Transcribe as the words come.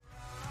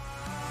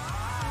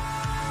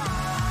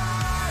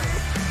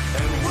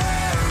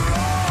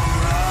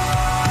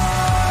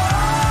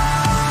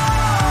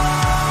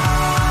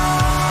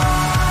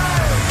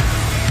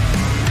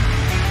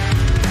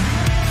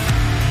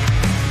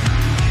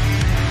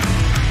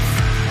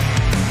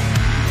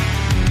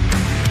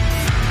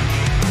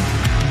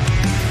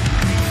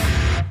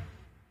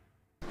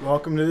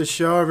Welcome to the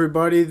show,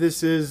 everybody.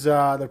 This is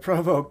the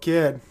Provo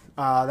Kid.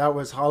 That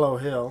was Hollow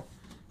Hill.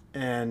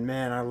 And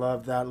man, I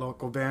love that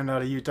local band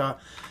out of Utah.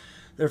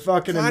 They're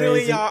fucking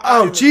amazing.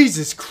 Oh,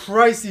 Jesus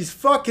Christ, these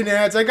fucking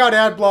ads. I got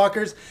ad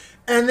blockers,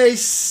 and they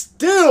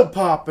still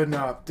popping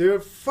up,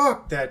 dude.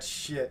 Fuck that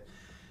shit.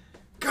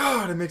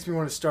 God, it makes me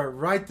want to start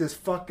right this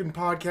fucking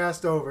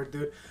podcast over,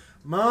 dude.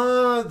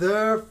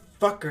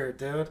 Motherfucker,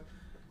 dude.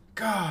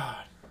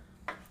 God.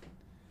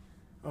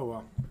 Oh,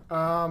 well.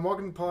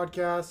 Welcome to the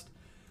podcast.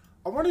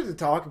 I wanted to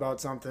talk about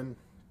something.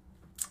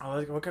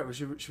 Okay,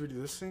 should we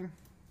do this thing?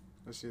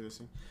 Let's do this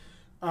thing.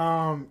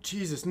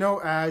 Jesus, no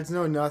ads,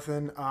 no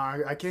nothing.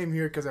 I came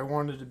here because I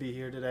wanted to be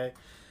here today.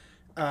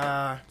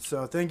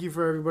 So thank you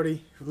for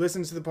everybody who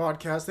listens to the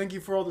podcast. Thank you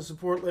for all the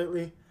support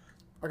lately.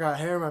 I got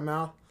hair in my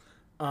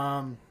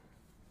mouth.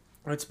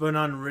 It's been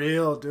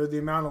unreal, dude, the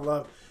amount of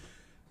love.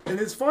 And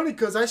it's funny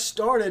because I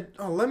started...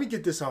 Oh, let me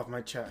get this off my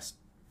chest.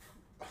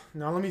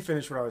 Now let me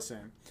finish what I was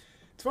saying.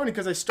 It's funny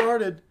because I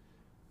started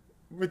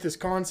with this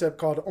concept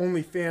called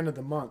Only Fan of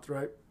the Month,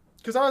 right?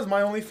 Because I was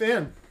my only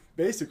fan,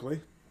 basically.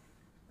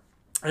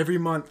 Every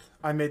month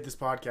I made this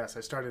podcast.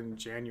 I started in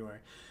January.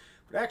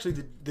 But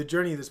actually, the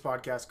journey of this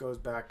podcast goes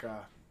back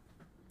kind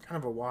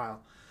of a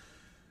while.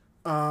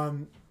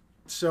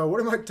 So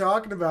what am I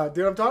talking about,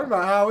 dude? I'm talking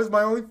about how I was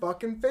my only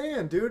fucking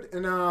fan, dude.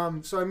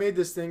 And so I made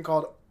this thing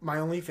called My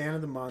Only Fan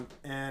of the Month.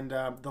 And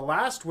the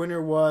last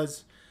winner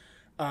was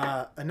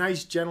a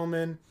nice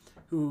gentleman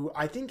who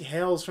I think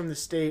hails from the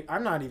state.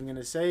 I'm not even going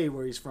to say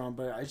where he's from,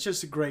 but it's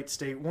just a great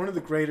state. One of the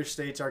greater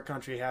states our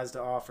country has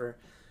to offer.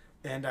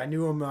 And I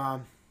knew him,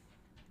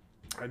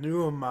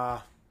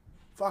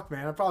 fuck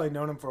man, I've probably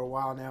known him for a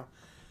while now.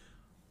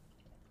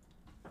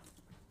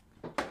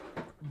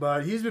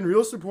 But he's been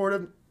real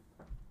supportive.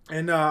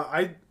 And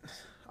I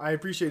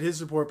appreciate his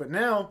support. But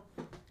now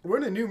we're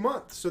in a new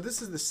month. So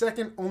this is the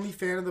second Only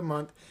Fan of the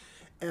Month.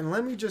 And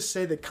let me just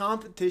say the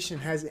competition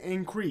has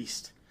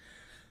increased.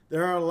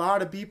 There are a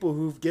lot of people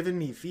who've given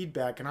me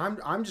feedback, and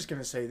I'm just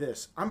going to say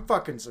this. I'm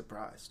fucking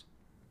surprised.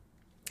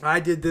 I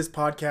did this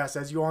podcast,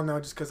 as you all know,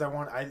 just because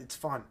it's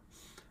fun.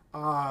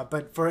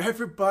 But for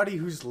everybody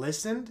who's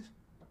listened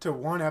to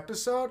one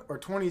episode or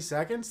 20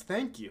 seconds,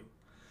 thank you.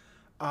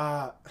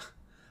 I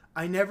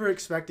never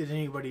expected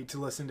anybody to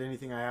listen to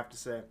anything I have to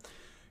say.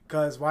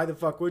 Because why the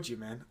fuck would you,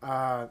 man?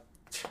 No,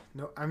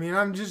 I mean,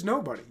 I'm just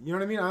nobody. You know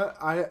what I mean?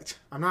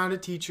 I'm not a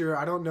teacher.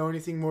 I don't know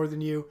anything more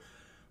than you.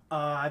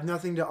 I have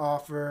nothing to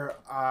offer.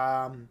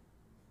 God,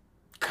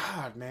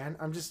 man,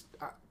 I'm just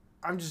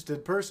a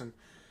person.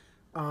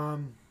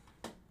 I'm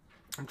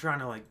trying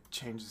to like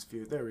change this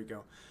view. There we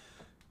go.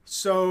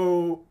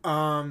 So,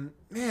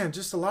 man,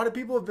 just a lot of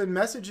people have been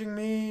messaging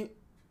me,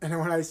 and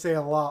when I say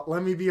a lot,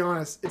 let me be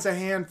honest, it's a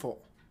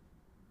handful.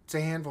 It's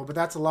a handful, but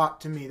that's a lot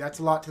to me. That's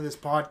a lot to this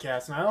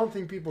podcast, and I don't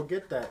think people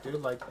get that,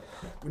 dude. Like,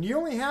 when you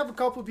only have a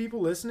couple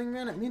people listening,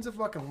 man, it means a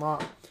fucking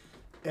lot.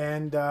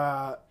 And,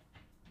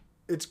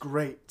 it's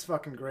great. It's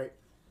fucking great.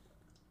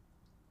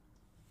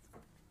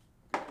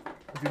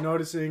 If you're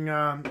noticing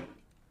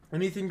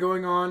anything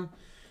going on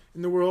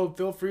in the world,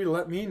 feel free to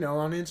let me know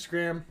on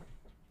Instagram.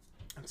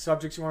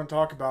 Subjects you want to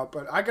talk about.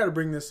 But I got to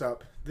bring this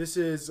up. This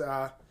is,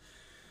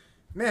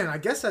 man, I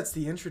guess that's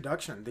the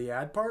introduction, the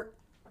ad part.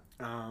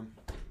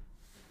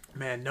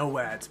 Man, no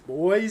ads,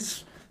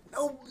 boys.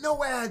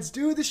 No ads,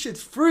 dude. This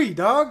shit's free,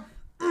 dog.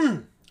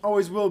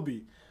 Always will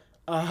be.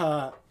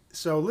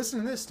 So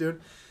listen to this,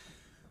 dude.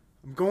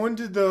 I'm going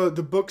to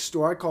the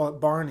bookstore. I call it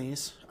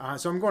Barney's.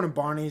 So I'm going to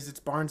Barney's. It's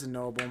Barnes &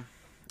 Noble.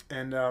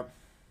 And,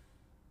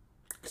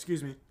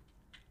 excuse me.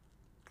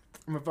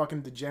 I'm a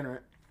fucking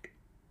degenerate.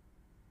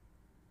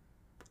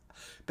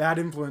 Bad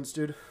influence,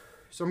 dude.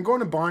 So I'm going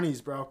to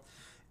Barney's, bro.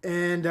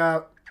 And,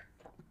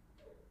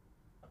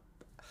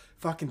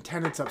 fucking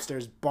tenants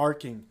upstairs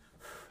barking.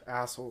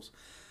 Assholes.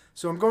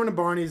 So I'm going to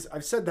Barney's.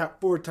 I've said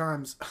that 4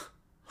 times.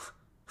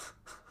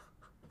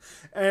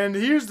 And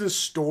here's the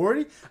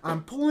story.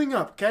 I'm pulling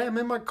up, okay? I'm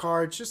in my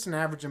car. It's just an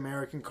average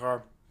American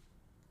car.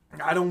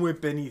 I don't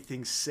whip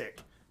anything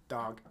sick,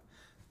 dog.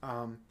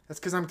 That's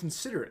because I'm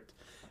considerate.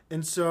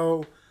 And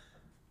so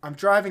I'm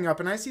driving up,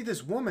 and I see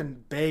this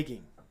woman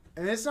begging.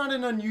 And it's not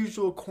an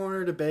unusual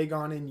corner to beg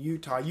on in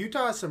Utah.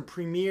 Utah has some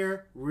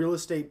premier real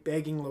estate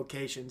begging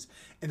locations.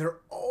 And they're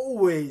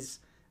always,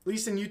 at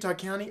least in Utah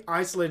County,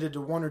 isolated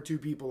to 1 or 2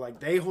 people.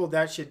 Like, they hold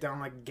that shit down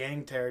like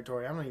gang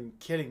territory. I'm not even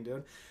kidding,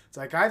 dude. It's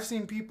like I've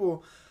seen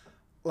people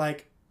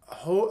like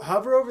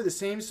hover over the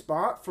same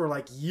spot for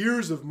like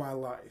years of my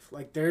life.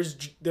 Like there's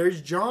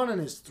John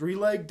and his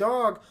 3-legged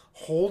dog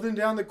holding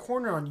down the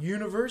corner on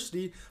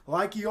University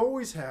like he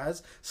always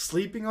has,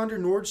 sleeping under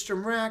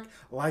Nordstrom Rack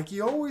like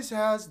he always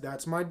has.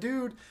 That's my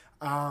dude.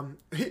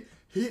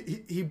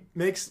 He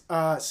makes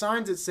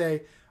signs that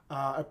say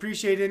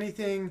appreciate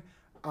anything.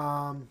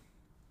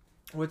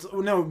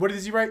 What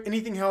does he write?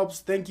 Anything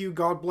helps. Thank you.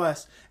 God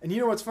bless. And you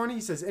know what's funny?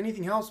 He says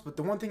anything helps, but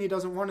the one thing he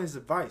doesn't want is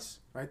advice,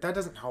 right? That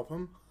doesn't help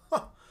him.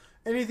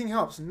 Anything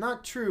helps.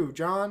 Not true,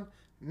 John.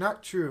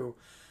 Not true.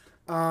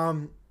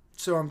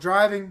 So I'm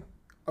driving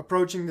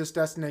approaching this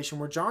destination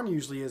where John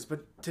usually is.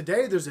 But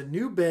today there's a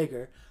new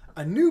beggar.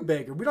 A new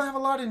beggar. We don't have a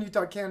lot in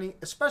Utah County,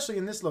 especially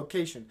in this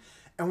location.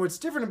 And what's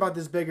different about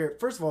this beggar,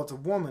 first of all, it's a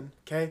woman,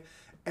 okay?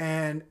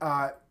 And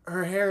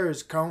her hair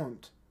is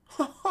combed.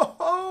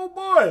 Oh,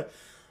 boy.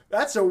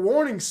 That's a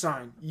warning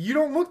sign. You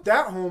don't look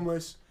that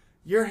homeless.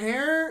 Your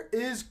hair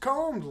is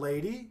combed,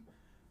 lady.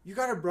 You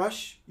got to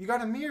brush. You got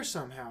to mirror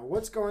somehow.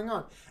 What's going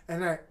on?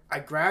 And I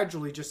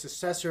gradually just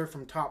assess her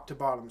from top to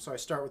bottom. So I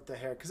start with the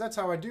hair because that's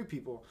how I do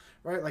people,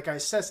 right? Like I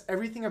assess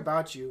everything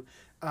about you,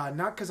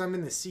 not because I'm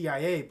in the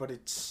CIA, but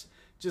it's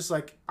just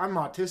like I'm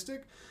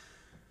autistic.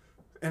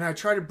 And I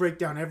try to break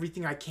down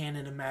everything I can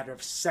in a matter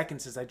of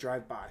seconds as I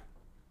drive by.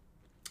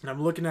 And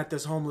I'm looking at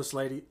this homeless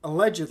lady,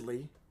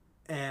 allegedly,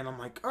 and I'm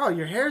like, oh,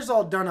 your hair's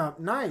all done up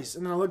nice.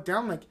 And then I look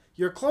down, like,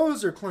 your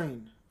clothes are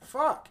clean.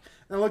 Fuck.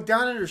 And I look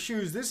down at her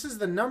shoes. This is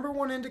the number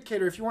one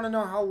indicator if you want to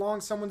know how long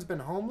someone's been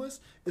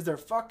homeless, is their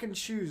fucking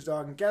shoes,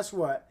 dog. And guess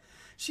what?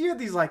 She had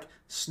these, like,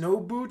 snow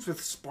boots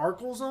with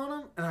sparkles on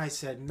them. And I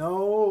said,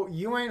 no,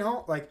 you ain't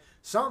home. Like,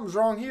 something's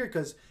wrong here,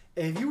 because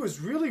if you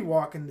was really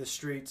walking the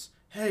streets,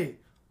 hey,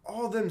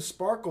 all them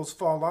sparkles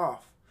fall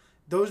off.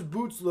 Those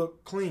boots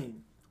look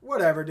clean.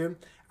 Whatever, dude.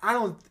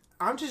 I'm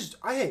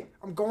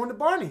going to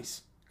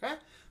Barney's. Okay?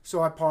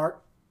 So I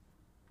park.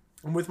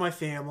 I'm with my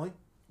family.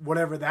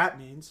 Whatever that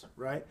means,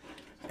 right?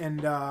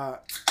 And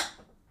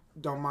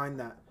don't mind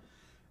that.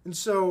 And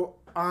so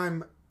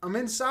I'm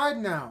inside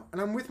now.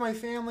 And I'm with my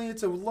family.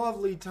 It's a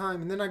lovely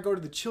time. And then I go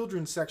to the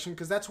children's section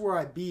because that's where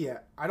I be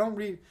at.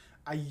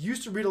 I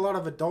used to read a lot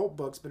of adult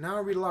books, but now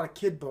I read a lot of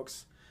kid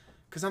books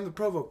because I'm the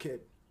Provo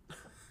kid.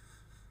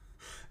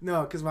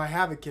 No, because I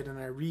have a kid and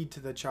I read to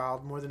the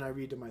child more than I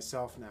read to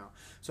myself now.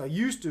 So I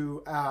used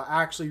to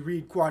actually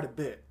read quite a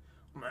bit.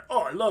 I'm like,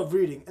 oh, I love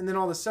reading. And then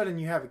all of a sudden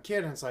you have a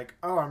kid and it's like,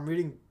 oh, I'm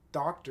reading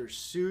Dr.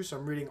 Seuss.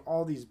 I'm reading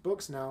all these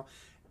books now.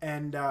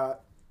 And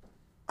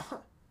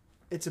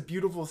it's a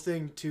beautiful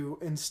thing to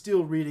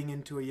instill reading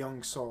into a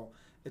young soul.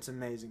 It's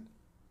amazing.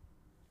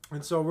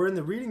 And so we're in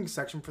the reading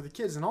section for the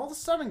kids. And all of a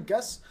sudden,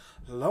 guess,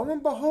 lo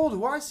and behold,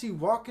 who I see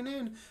walking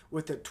in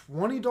with a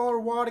 $20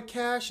 wad of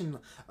cash and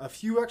a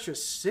few extra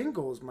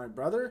singles, my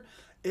brother.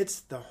 It's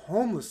the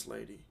homeless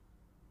lady.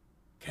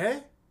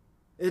 Okay?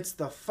 It's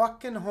the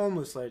fucking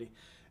homeless lady.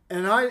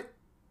 And bro,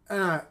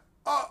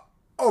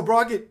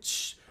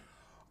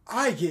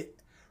 I get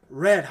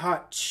red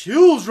hot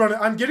chills running.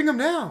 I'm getting them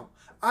now.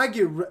 I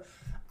get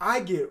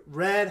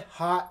red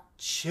hot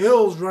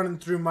chills running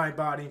through my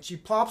body, and she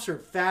plops her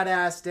fat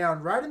ass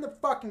down right in the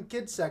fucking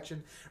kids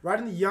section, right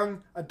in the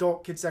young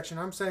adult kids section.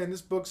 I'm saying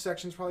this book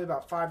section is probably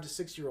about 5th to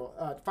 6th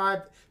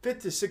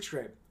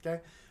grade.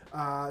 Okay,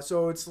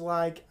 so it's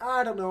like,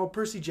 I don't know,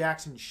 Percy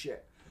Jackson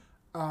shit,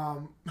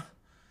 Narnia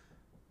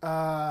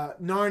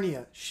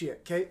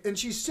shit. Okay, and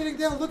she's sitting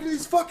down looking at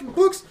these fucking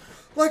books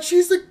like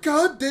she's the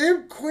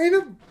goddamn queen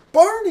of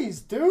Barney's,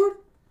 dude.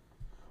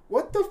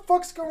 What the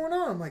fuck's going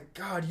on? I'm like,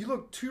 God, you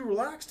look too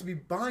relaxed to be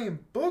buying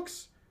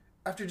books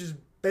after just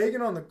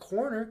begging on the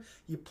corner.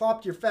 You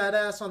plopped your fat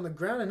ass on the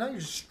ground and now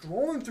you're just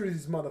strolling through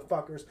these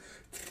motherfuckers.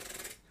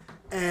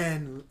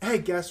 And hey,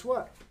 guess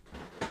what?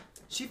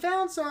 She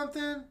found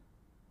something.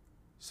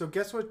 So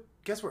guess what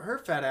her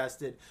fat ass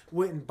did?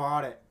 Went and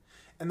bought it.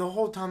 And the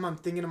whole time I'm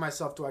thinking to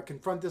myself, do I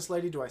confront this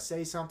lady? Do I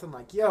say something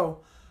like, yo,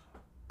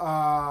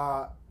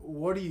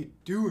 what are you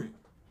doing?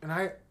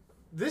 And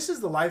this is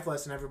the life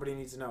lesson everybody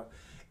needs to know.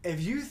 If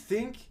you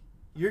think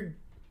you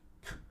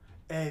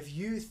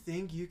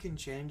can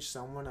change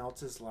someone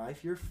else's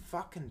life, you're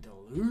fucking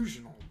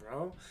delusional,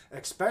 bro.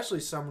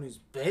 Especially someone who's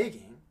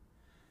begging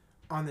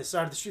on this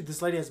side of the street.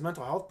 This lady has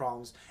mental health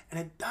problems, and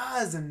it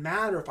doesn't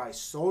matter if I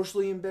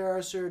socially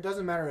embarrass her. It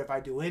doesn't matter if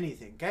I do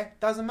anything, okay? It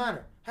doesn't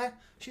matter. Hey,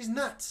 she's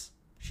nuts.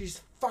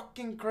 She's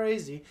fucking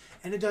crazy,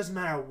 and it doesn't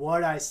matter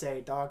what I say,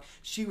 dog.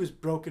 She was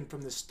broken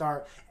from the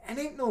start, and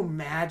ain't no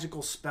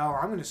magical spell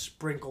I'm gonna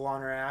sprinkle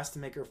on her ass to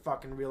make her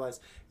fucking realize,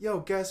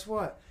 yo, guess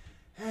what?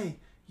 Hey,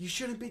 you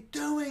shouldn't be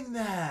doing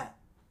that.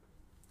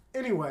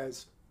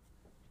 Anyways,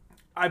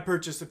 I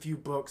purchased a few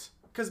books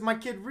because my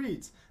kid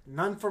reads.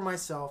 None for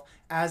myself,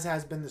 as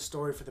has been the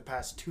story for the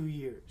past 2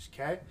 years,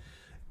 okay?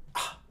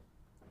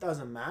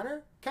 Doesn't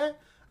matter, okay?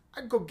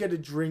 I go get a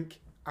drink.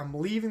 I'm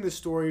leaving the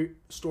store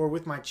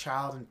with my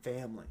child and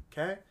family,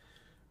 okay?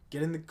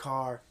 Get in the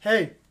car.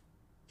 Hey.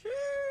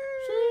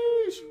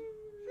 Sheesh.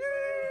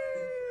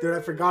 Dude, I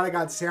forgot I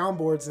got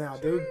soundboards now,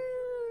 dude.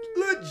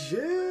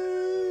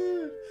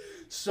 Legit.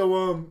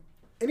 So,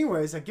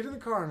 anyways, I get in the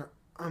car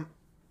and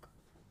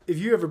if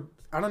you ever,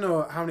 I don't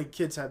know how many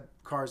kids have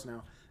cars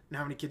now and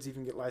how many kids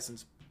even get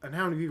licensed and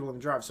how many people even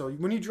drive. So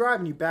when you drive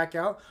and you back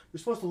out, you're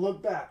supposed to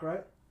look back,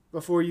 right?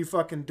 Before you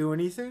fucking do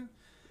anything.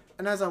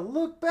 And as I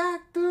look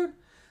back, dude,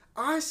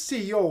 I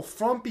see your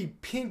frumpy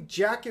pink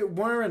jacket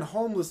wearing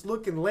homeless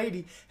looking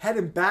lady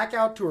heading back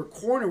out to her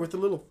corner with a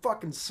little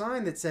fucking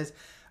sign that says,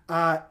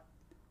 I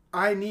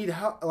need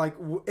help, like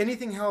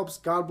anything helps,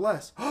 God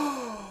bless.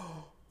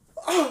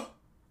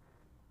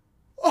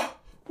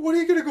 What are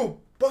you gonna go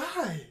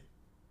buy?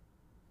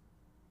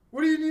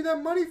 What do you need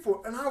that money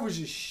for? And I was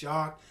just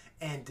shocked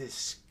and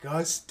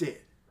disgusted.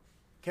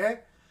 Okay?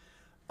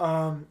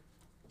 Sheesh.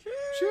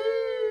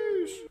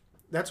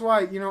 That's why,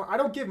 I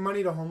don't give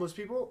money to homeless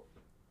people.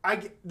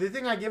 The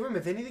thing I give them,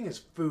 if anything, is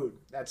food.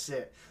 That's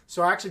it.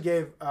 So I actually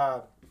gave,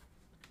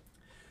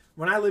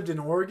 when I lived in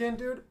Oregon,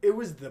 dude, it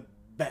was the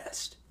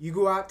best. You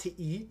go out to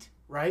eat,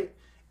 right?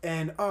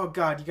 And, oh,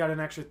 God, you got an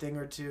extra thing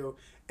or two.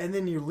 And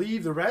then you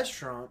leave the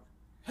restaurant.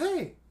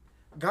 Hey,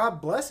 God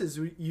blesses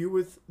you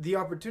with the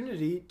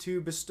opportunity to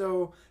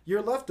bestow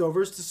your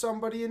leftovers to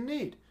somebody in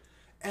need.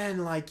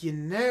 And, like, you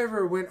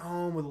never went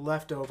home with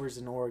leftovers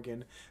in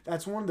Oregon.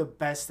 That's one of the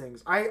best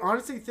things. I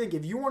honestly think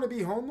if you want to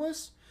be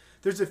homeless,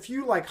 there's a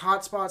few, like,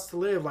 hot spots to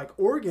live. Like,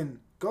 Oregon,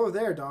 go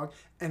there, dog.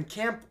 And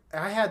camp.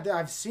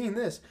 I've seen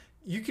this.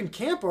 You can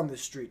camp on the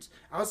streets.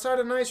 Outside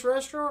a nice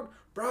restaurant,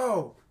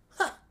 bro.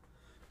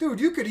 Dude,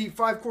 you could eat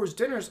 5-course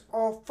dinners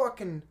all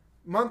fucking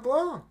month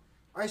long.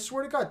 I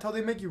swear to God, till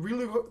they make you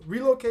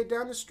relocate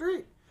down the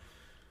street.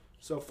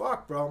 So,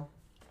 fuck, bro.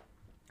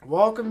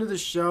 Welcome to the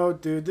show,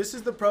 dude. This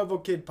is the Provo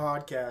Kid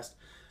Podcast.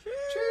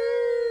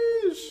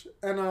 Cheers.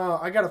 And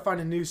I gotta find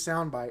a new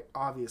soundbite,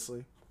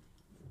 obviously.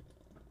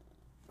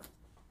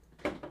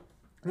 I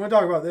want to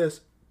talk about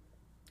this.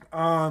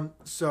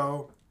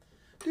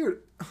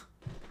 Dude,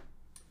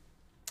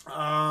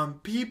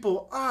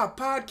 people,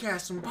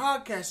 podcasting.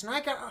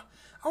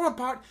 I want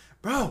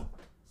to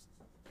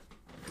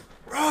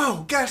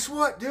bro, guess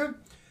what, dude?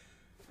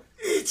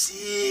 It's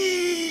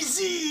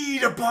easy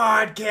to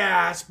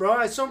podcast,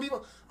 bro. Some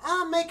people,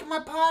 I'm making my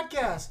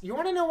podcast. You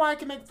want to know why I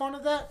can make fun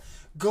of that?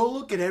 Go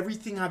look at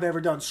everything I've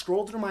ever done.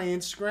 Scroll through my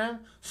Instagram,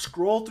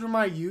 scroll through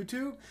my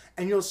YouTube,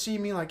 and you'll see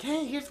me like,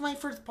 hey, here's my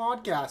first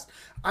podcast.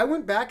 I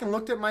went back and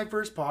looked at my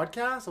first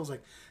podcast. I was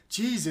like,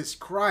 Jesus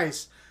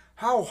Christ,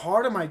 how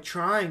hard am I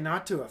trying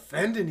not to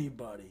offend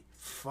anybody?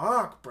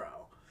 Fuck,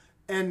 bro.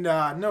 And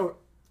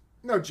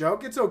no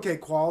joke, it's okay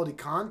quality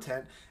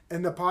content.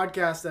 And the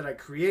podcast that I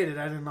created,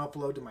 I didn't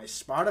upload to my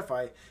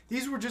Spotify.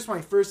 These were just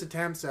my first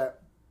attempts at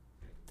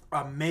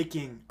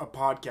making a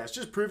podcast,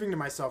 just proving to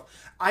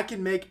myself I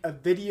can make a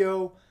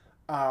video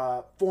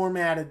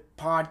formatted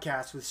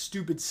podcast with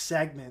stupid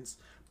segments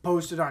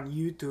posted on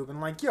YouTube.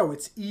 And like, yo,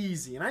 it's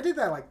easy. And I did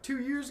that like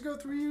 3 years ago.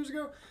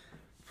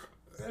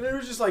 And it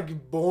was just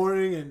like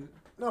boring and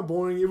not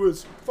boring. It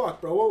was,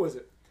 fuck, bro, what was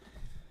it?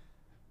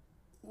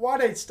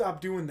 Why'd I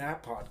stop doing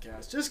that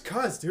podcast? Just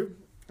cuz, dude.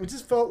 It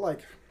just felt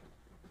like,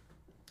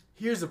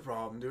 here's the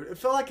problem, dude. It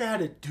felt like I had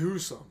to do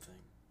something,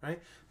 right?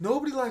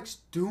 Nobody likes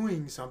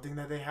doing something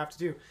that they have to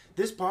do.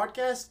 This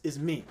podcast is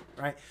me,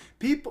 right?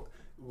 People,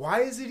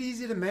 why is it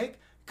easy to make?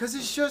 Because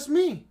it's just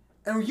me.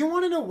 And you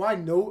want to know why?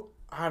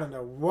 I don't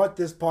know what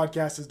this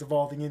podcast is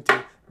devolving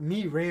into.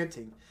 Me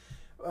ranting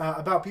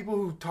about people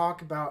who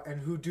talk about and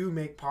who do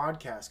make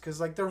podcasts. Because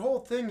like their whole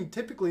thing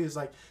typically is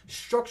like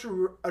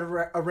structured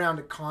around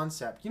a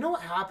concept. You know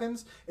what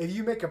happens if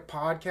you make a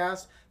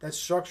podcast that's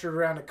structured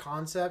around a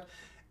concept?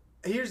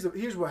 Here's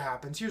what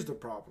happens. Here's the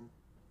problem.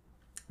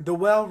 The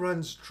well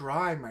runs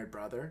dry, my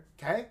brother.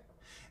 Okay?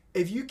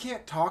 If you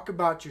can't talk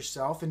about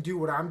yourself and do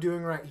what I'm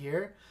doing right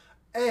here,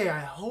 hey, I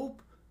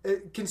hope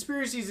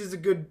conspiracies is a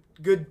good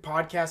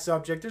podcast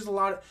subject. There's a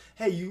lot of,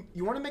 hey,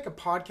 you want to make a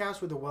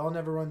podcast where the well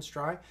never runs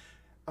dry?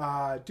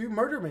 Do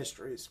murder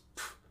mysteries.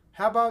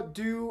 How about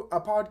do a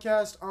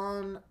podcast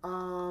on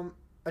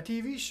a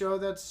TV show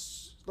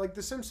that's like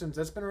The Simpsons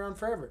that's been around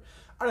forever?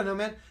 I don't know,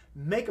 man.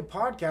 Make a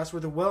podcast where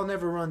the well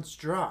never runs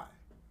dry,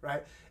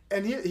 right?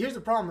 And here's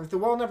the problem. If the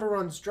well never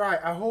runs dry,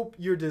 I hope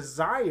your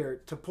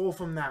desire to pull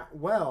from that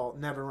well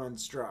never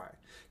runs dry.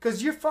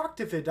 Because you're fucked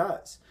if it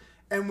does.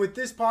 And with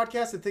this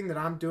podcast, the thing that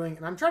I'm doing,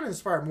 and I'm trying to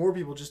inspire more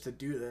people just to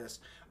do this,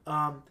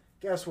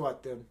 guess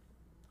what, dude?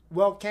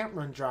 Well can't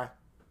run dry.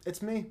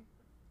 It's me.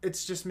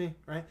 It's just me,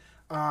 right?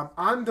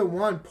 I'm the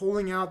one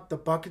pulling out the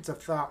buckets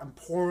of thought and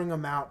pouring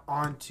them out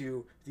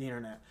onto the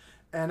internet.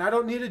 And I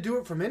don't need to do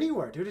it from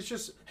anywhere, dude. It's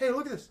just, hey,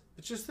 look at this.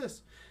 It's just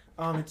this.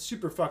 It's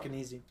super fucking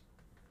easy.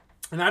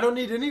 And I don't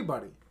need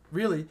anybody,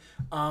 really.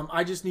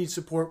 I just need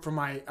support from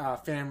my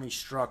family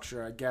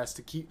structure, I guess,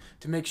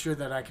 to make sure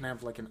that I can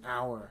have like an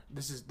hour.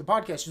 The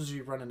podcast usually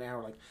run an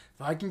hour. Like,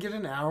 if I can get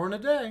an hour in a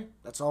day,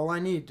 that's all I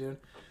need, dude.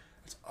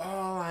 That's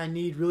all I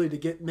need really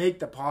to make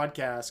the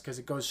podcast, because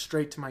it goes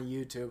straight to my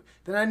YouTube.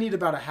 Then I need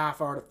about a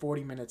half hour to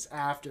 40 minutes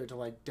after to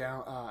like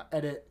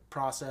edit,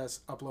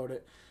 process, upload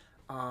it.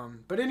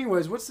 But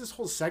anyways, what's this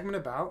whole segment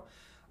about?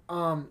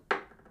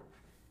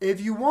 If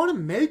you want to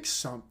make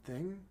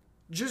something,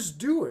 just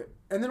do it.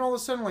 And then all of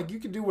a sudden, like, you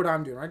can do what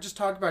I'm doing. I just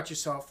talk about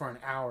yourself for an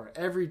hour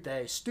every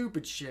day.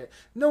 Stupid shit.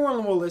 No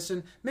one will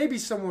listen. Maybe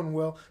someone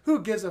will.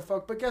 Who gives a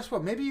fuck? But guess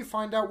what? Maybe you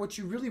find out what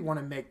you really want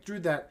to make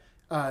through that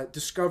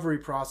discovery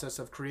process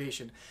of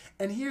creation.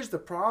 And here's the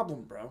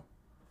problem, bro.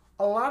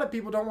 A lot of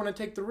people don't want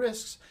to take the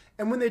risks.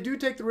 And when they do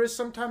take the risks,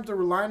 sometimes they're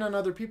relying on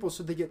other people.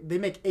 So they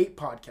make 8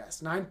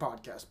 podcasts, 9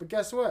 podcasts. But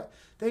guess what?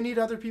 They need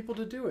other people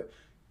to do it.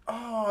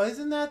 Oh,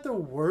 isn't that the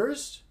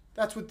worst?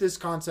 That's what this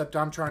concept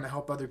I'm trying to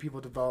help other people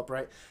develop,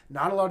 right?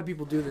 Not a lot of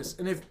people do this.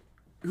 And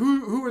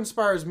who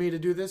inspires me to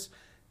do this?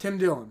 Tim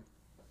Dillon,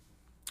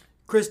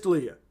 Chris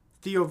D'Elia,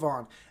 Theo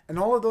Vaughn. And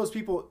all of those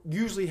people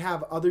usually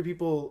have other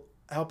people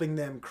helping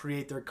them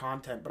create their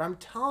content. But I'm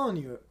telling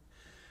you,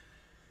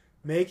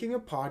 making a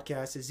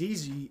podcast is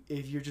easy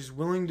if you're just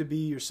willing to be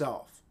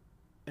yourself.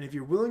 And if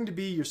you're willing to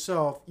be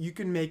yourself, you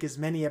can make as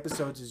many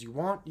episodes as you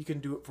want. You can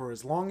do it for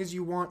as long as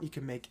you want. You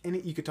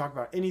could talk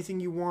about anything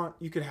you want.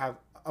 You could have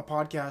a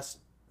podcast.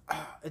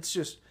 It's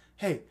just,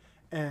 hey,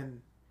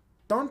 and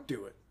don't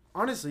do it.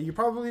 Honestly, you're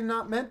probably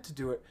not meant to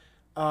do it.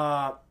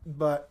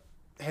 But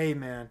hey,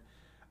 man,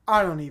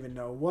 I don't even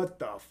know what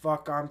the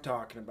fuck I'm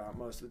talking about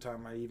most of the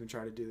time I even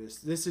try to do this.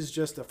 This is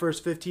just the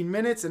first 15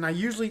 minutes, and I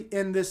usually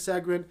end this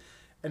segment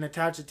and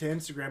attach it to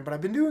Instagram. But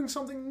I've been doing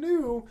something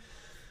new,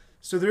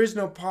 so there is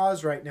no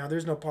pause right now.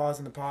 There's no pause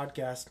in the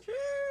podcast.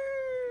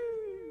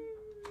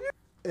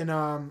 And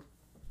I'm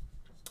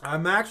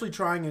actually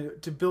trying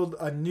to build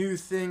a new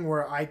thing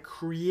where I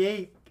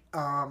create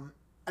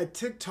a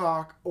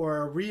TikTok or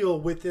a reel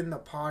within the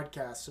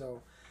podcast.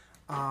 So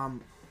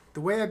the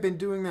way I've been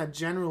doing that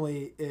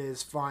generally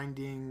is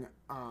finding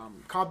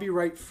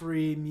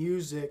copyright-free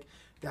music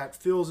that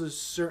fills a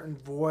certain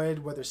void,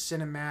 whether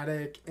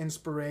cinematic,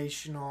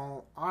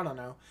 inspirational, I don't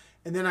know.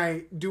 And then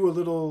I do a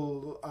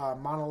little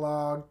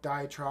monologue,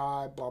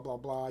 diatribe, blah, blah,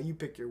 blah. You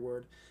pick your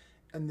word.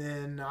 And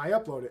then I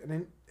upload it. And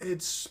then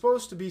it's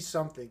supposed to be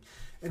something.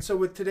 And so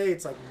with today,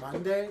 it's like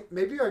Monday.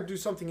 Maybe I'll do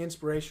something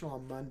inspirational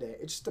on Monday.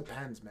 It just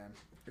depends, man.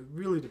 It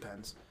really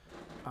depends.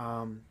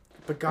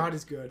 But God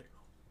is good.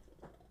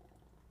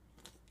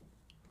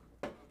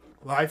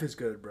 Life is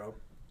good, bro.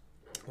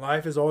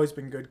 Life has always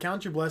been good.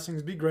 Count your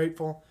blessings. Be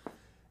grateful.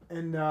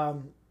 And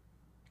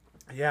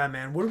yeah,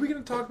 man. What are we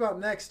going to talk about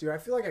next, dude? I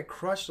feel like I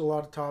crushed a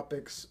lot of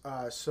topics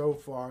so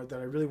far that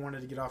I really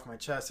wanted to get off my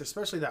chest.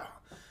 Especially that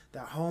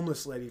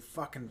homeless lady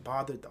fucking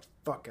bothered the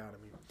fuck out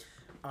of me.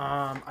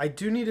 I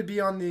do need to be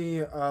on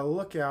the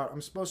lookout.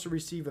 I'm supposed to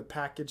receive a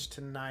package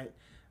tonight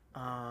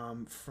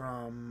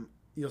from...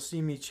 You'll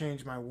see me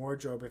change my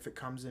wardrobe if it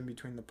comes in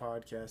between the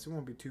podcasts. It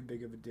won't be too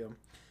big of a deal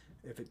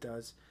if it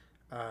does.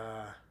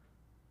 I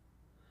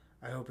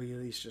hope he at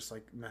least just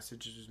like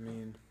messages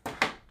me. And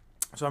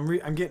so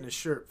I'm getting a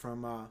shirt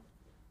from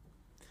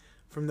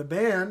the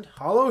band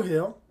Hollow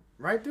Hill,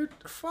 right, dude?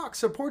 Fuck,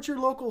 support your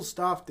local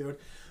stuff, dude.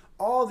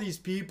 All these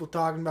people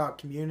talking about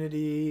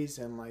communities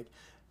and like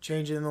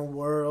changing the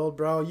world,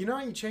 bro. You know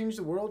how you change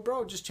the world,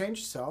 bro? Just change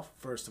yourself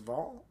first of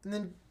all, and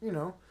then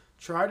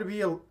try to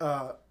be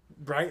a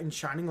bright and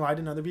shining light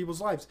in other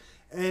people's lives.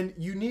 And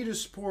you need to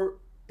support.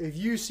 If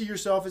you see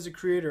yourself as a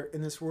creator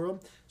in this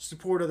world,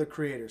 support other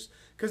creators.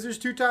 Because there's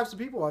two types of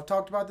people. I've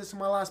talked about this in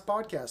my last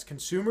podcast.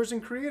 Consumers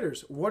and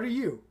creators. What are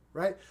you,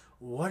 right?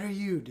 What are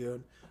you,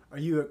 dude? Are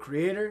you a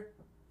creator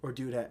or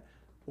dudette?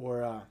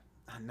 Or a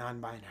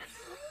non-binary?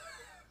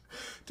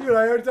 Dude,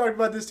 I already talked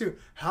about this too.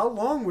 How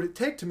long would it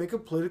take to make a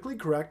politically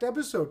correct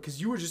episode? Because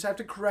you would just have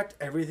to correct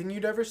everything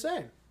you'd ever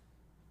say.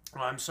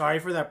 Well, I'm sorry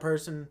for that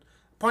person.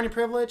 Point of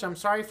privilege. I'm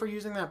sorry for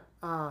using that...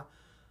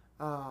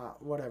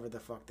 whatever the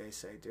fuck they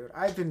say, dude.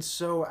 I've been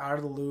so out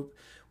of the loop.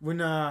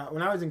 When I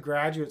was in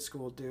graduate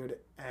school, dude,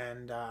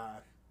 and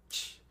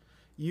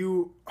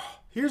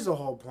here's the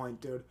whole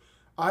point, dude.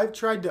 I've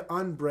tried to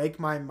unbreak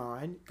my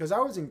mind because I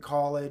was in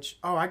college.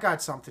 Oh, I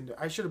got something.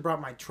 I should have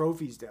brought my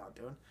trophies down,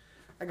 dude.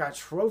 I got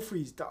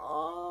trophies,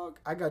 dog.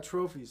 I got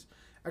trophies.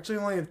 Actually,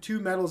 I only have 2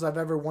 medals I've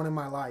ever won in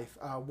my life.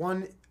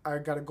 One, I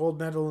got a gold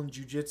medal in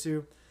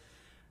jiu-jitsu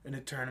in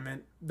a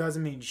tournament.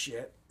 Doesn't mean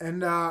shit.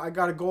 And I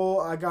got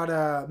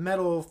a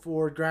medal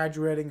for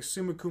graduating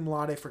summa cum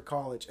laude for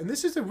college. And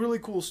this is a really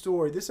cool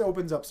story. This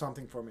opens up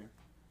something for me.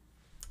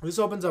 This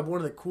opens up one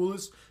of the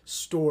coolest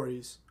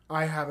stories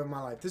I have in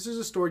my life. This is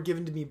a story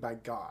given to me by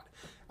God.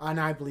 And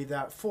I believe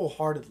that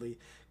full-heartedly.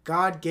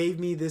 God gave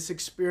me this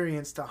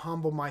experience to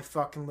humble my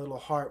fucking little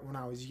heart when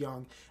I was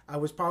young. I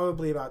was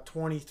probably about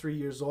 23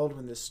 years old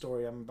when this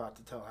story I'm about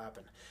to tell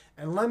happened.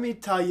 And let me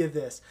tell you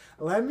this.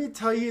 Let me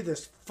tell you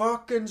this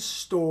fucking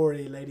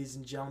story, ladies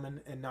and gentlemen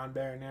and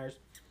non-binaries.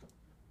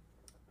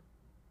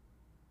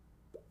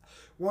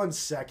 One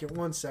second.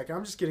 I'm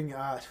just getting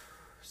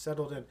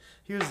settled in.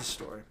 Here's the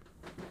story.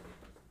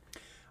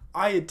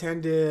 I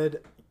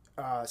attended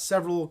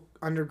several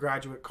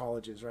undergraduate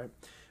colleges, right?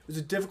 It was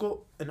a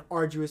difficult and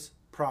arduous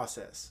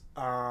process.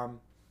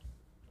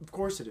 Of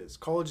course it is.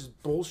 College is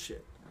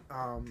bullshit.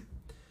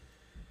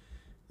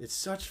 It's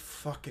such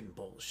fucking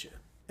bullshit.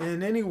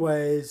 And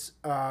anyways,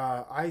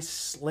 I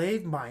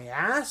slaved my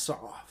ass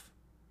off.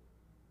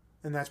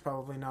 And that's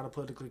probably not a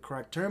politically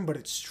correct term, but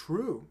it's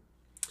true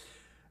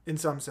in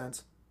some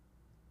sense.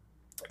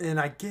 And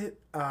I get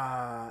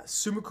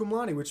summa cum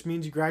laude, which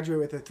means you graduate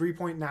with a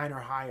 3.9 or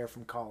higher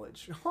from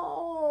college.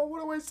 Oh,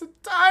 what a waste of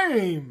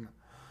time!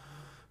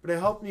 But it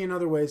helped me in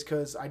other ways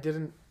because I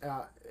didn't...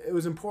 it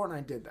was important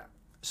I did that.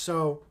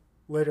 So,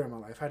 later in my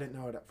life, I didn't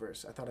know it at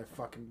first. I thought I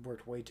fucking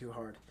worked way too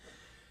hard.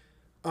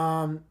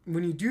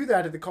 When you do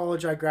that at the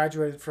college I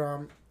graduated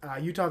from,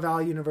 Utah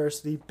Valley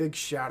University, big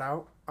shout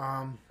out.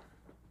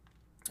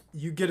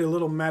 You get a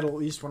little medal, at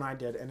least when I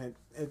did, and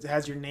it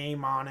has your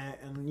name on it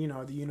and,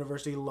 the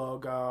university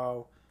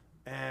logo.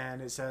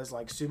 and it says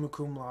like summa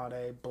cum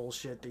laude,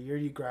 bullshit. The year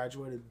you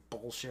graduated,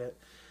 bullshit.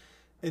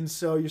 And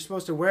so you're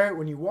supposed to wear it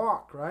when you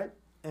walk, right?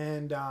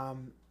 And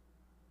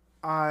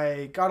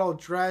I got all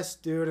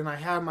dressed, dude, and I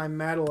had my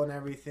medal and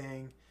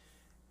everything.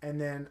 And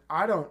then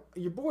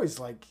your boy's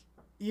like,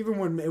 even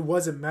when it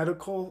wasn't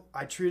medical,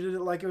 I treated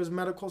it like it was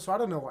medical. So I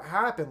don't know what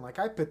happened. Like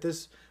I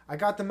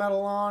got the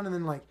medal on, and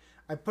then like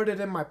I put it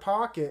in my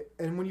pocket.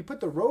 And when you put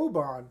the robe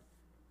on,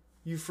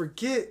 you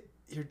forget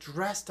you're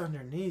dressed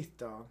underneath,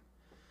 dog.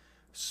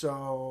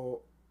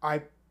 So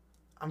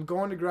I'm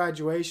going to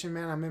graduation,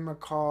 man. I'm in my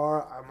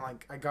car. I'm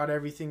like, I got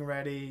everything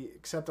ready,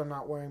 except I'm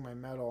not wearing my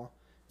medal.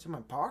 It's in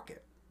my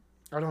pocket.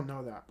 I don't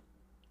know that.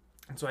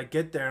 And so I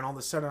get there, and all of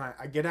a sudden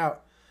I get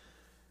out,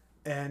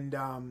 and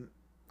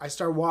I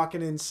start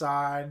walking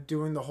inside,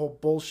 doing the whole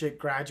bullshit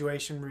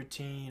graduation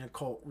routine,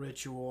 occult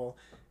ritual.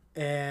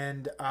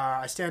 And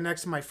I stand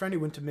next to my friend who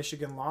went to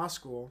Michigan Law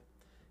School,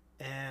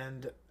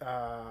 and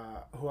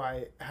who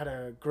I had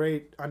a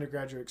great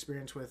undergraduate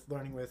experience with,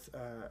 learning with,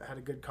 had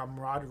a good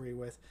camaraderie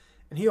with.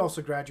 And he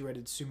also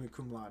graduated summa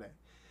cum laude.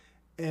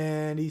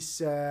 And I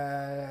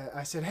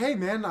said, hey,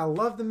 man, I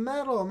love the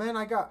medal, man.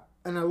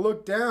 And I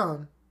looked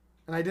down,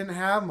 and I didn't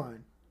have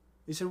mine.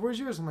 He said, where's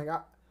yours? I'm like,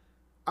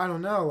 I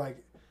don't know.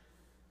 Like,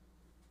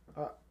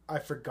 I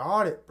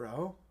forgot it,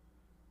 bro.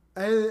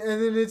 And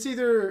then it's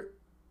either,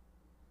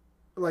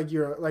 like,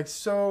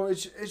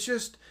 it's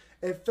just,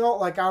 it felt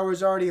like I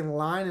was already in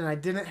line, and I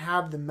didn't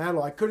have the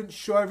medal. I couldn't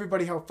show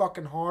everybody how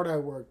fucking hard I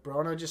worked, bro.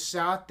 And I just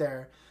sat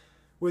there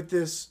with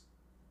this,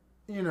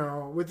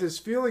 with this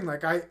feeling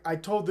like I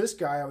told this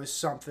guy I was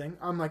something.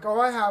 I'm like, oh,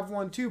 I have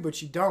one too,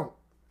 but you don't.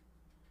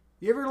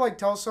 You ever like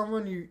tell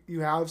someone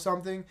you have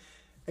something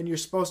and you're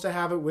supposed to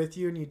have it with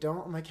you and you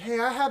don't? I'm like, hey,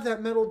 I have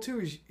that medal too.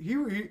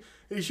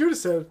 He should have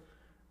said,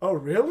 oh,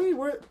 really?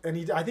 Where?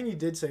 And I think he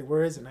did say,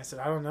 where is it? And I said,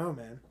 I don't know,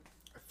 man.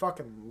 I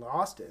fucking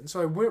lost it. And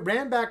so I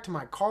ran back to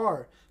my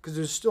car because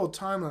there's still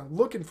time and I'm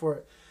looking for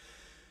it.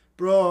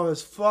 Bro, I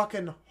was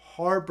fucking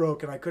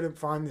heartbroken. I couldn't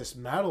find this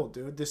medal,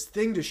 dude. This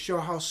thing to show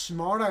how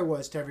smart I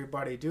was to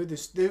everybody, dude.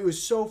 It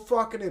was so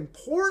fucking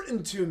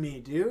important to me,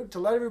 dude. To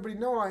let everybody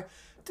know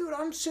dude,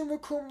 I'm summa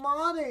cum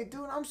laude,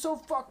 dude. I'm so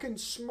fucking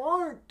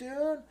smart,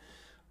 dude.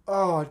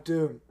 Oh,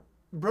 dude.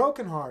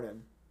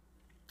 Brokenhearted.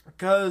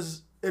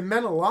 Because it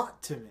meant a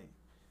lot to me.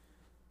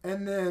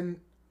 And then,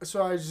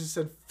 so I just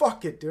said,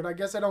 fuck it, dude. I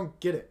guess I don't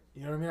get it.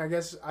 You know what I mean? I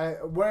guess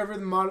wherever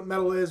the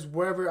medal is,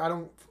 whatever,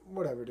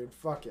 dude.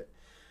 Fuck it.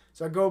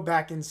 So I go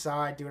back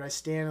inside, dude. I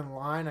stand in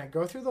line. I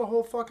go through the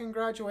whole fucking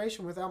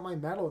graduation without my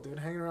medal, dude,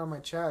 hanging around my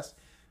chest.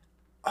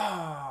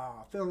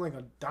 Feeling like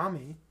a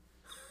dummy.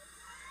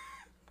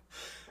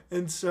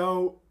 And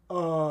so,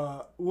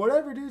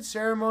 whatever, dude,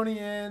 ceremony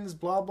ends,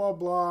 blah, blah,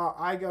 blah.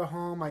 I go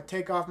home. I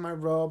take off my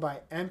robe. I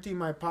empty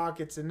my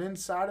pockets. And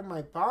inside of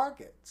my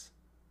pockets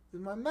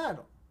is my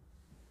medal.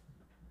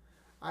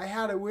 I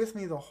had it with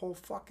me the whole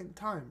fucking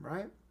time,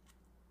 right?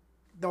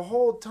 The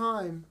whole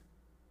time,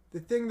 the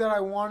thing that I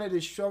wanted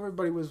to show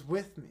everybody was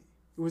with me.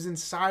 It was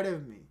inside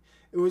of me.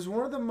 It was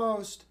one of the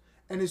most,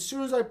 and as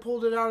soon as I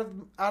pulled it out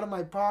of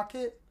my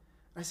pocket,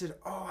 I said,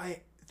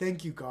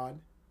 thank you, God.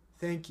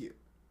 Thank you.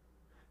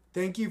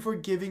 Thank you for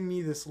giving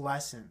me this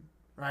lesson,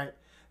 right?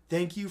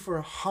 Thank you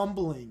for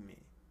humbling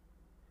me.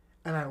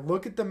 And I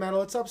look at the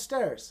medal, it's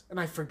upstairs. And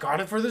I forgot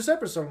it for this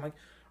episode. I'm like,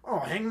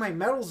 hang my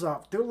medals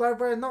up. Dude, let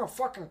everybody know how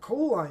fucking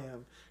cool I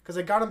am. Because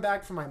I got them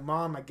back from my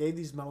mom. I gave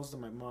these medals to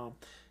my mom.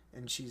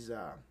 And she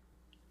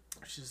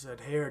said,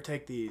 here,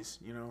 take these,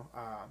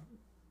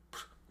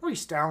 what are you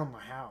styling in my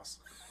house?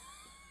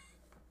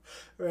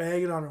 Or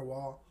hang it on her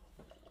wall.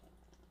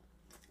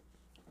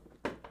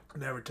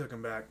 Never took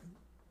them back.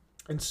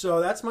 And so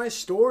that's my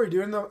story,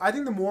 dude. And I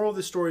think the moral of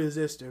the story is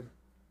this, dude.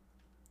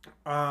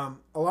 A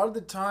lot of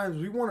the times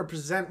we want to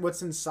present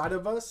what's inside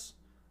of us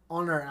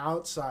on our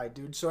outside,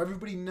 dude, so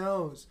everybody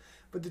knows.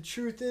 But the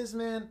truth is,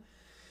 man,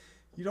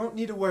 you don't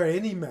need to wear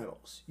any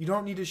medals. You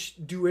don't need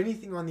to do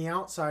anything on the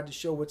outside to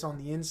show what's on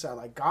the inside.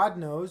 Like, God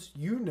knows,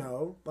 you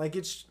know. Like,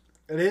 it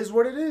is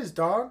what it is,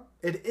 dog.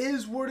 It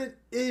is what it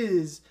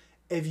is.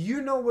 If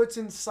you know what's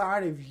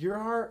inside of your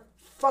heart,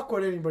 fuck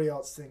what anybody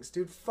else thinks,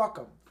 dude. Fuck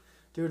them.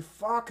 Dude,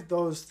 fuck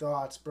those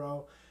thoughts,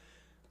 bro.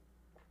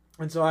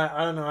 And so,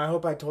 I don't know. I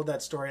hope I told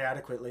that story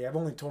adequately. I've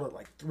only told it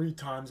like 3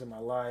 times in my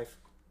life.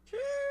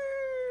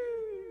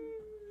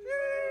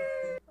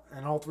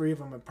 And all 3 of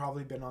them have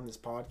probably been on this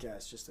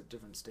podcast, just at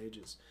different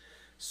stages.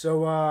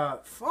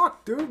 So,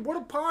 fuck, dude. What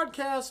a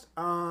podcast.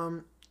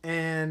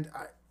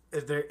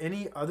 Is there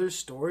any other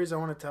stories I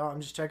want to tell?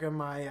 I'm just checking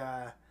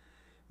my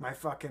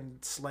fucking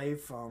slave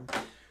phone.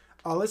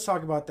 Let's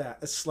talk about that.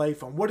 A slave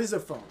phone. What is a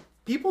phone?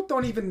 People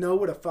don't even know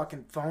what a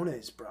fucking phone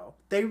is, bro.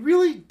 They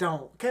really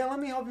don't. Okay, let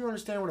me help you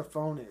understand what a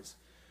phone is.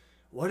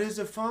 What is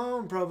a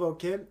phone, Provo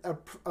Kid?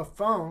 A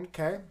phone,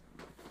 okay?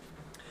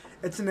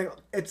 It's an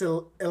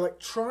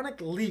electronic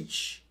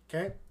leash,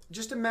 okay?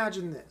 Just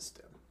imagine this,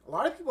 dude. A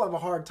lot of people have a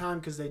hard time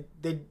because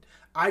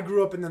I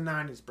grew up in the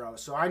 90s, bro.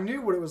 So I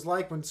knew what it was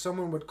like when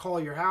someone would call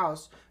your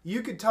house.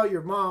 You could tell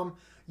your mom,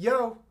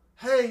 yo,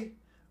 hey,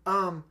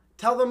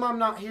 Tell them I'm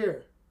not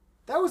here.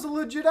 That was a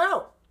legit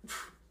out.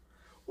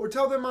 Or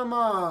tell them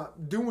I'm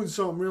doing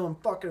something real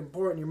fucking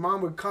important. Your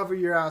mom would cover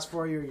your ass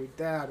for you, or your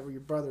dad, or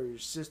your brother, or your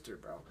sister,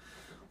 bro.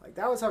 Like,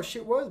 that was how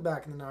shit was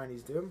back in the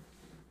 90s, dude.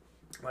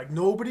 Like,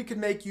 nobody could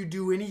make you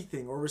do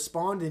anything or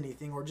respond to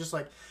anything, or just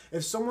like,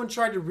 if someone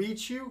tried to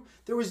reach you,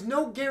 there was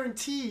no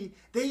guarantee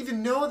they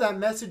even know that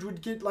message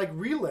would get like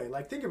relay.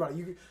 Like, think about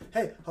it.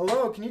 Hey,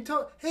 hello, can you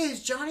tell? Hey,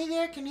 is Johnny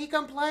there? Can he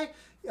come play?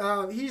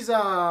 He's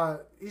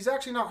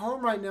actually not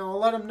home right now. I'll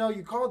let him know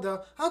you called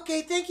though.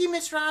 Okay, thank you,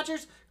 Miss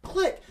Rogers.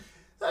 Click.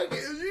 Like,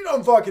 you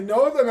don't fucking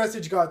know if the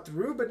message got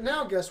through, but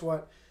now guess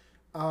what?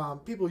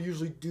 People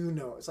usually do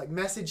know. It's like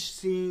message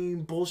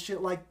seen,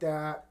 bullshit like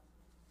that.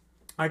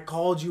 I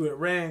called you, it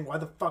rang. Why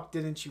the fuck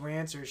didn't you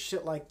answer?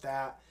 Shit like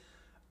that.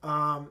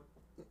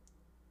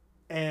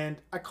 And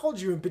I called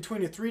you in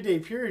between a 3-day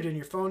period and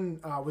your phone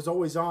was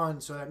always on.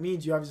 So that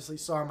means you obviously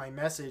saw my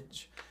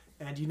message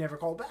and you never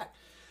called back.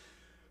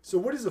 So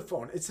what is a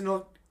phone? It's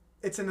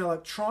an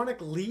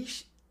electronic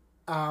leash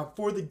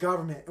for the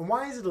government. And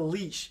why is it a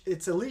leash?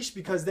 It's a leash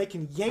because they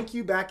can yank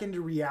you back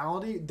into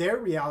reality, their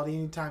reality,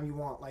 anytime you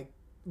want. Like,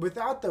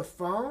 without the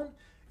phone,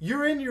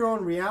 you're in your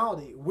own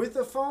reality. With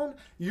the phone,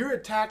 you're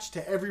attached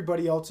to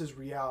everybody else's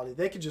reality.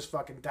 They could just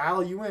fucking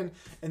dial you in,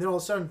 and then all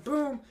of a sudden,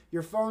 boom,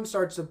 your phone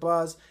starts to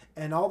buzz,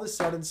 and all of a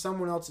sudden,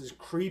 someone else is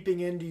creeping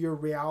into your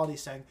reality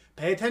saying,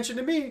 pay attention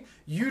to me.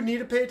 You need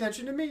to pay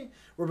attention to me.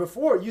 Where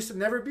before, it used to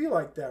never be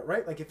like that,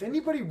 right? Like, if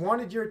anybody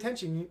wanted your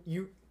attention,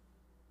 you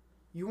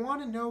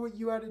want to know what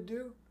you had to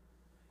do?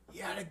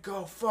 You had to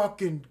go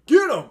fucking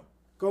get them.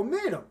 Go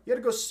meet them. You had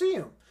to go see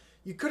them.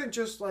 You couldn't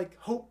just, like,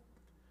 hope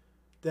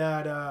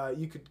that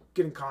you could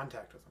get in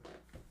contact with them.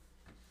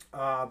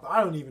 But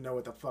I don't even know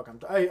what the fuck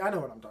I know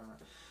what I'm talking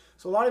about.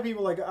 So a lot of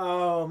people are like,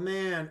 oh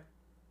man.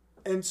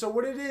 And so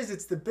what it is,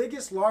 it's the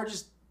biggest,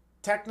 largest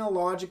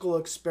technological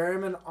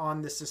experiment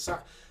on the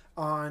society,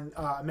 on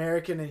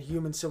American and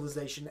human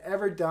civilization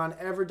ever done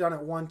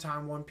at one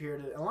time, one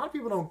period. And a lot of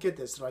people don't get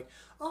this. They're like,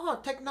 oh,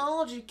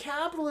 technology,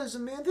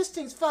 capitalism, man. This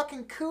thing's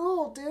fucking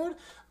cool, dude.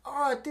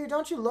 Oh, dude,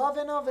 don't you love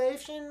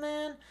innovation,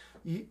 man?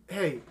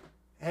 Hey,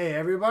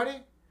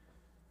 everybody.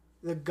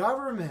 The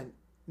government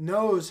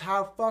knows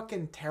how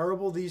fucking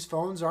terrible these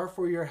phones are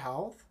for your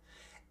health.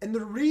 And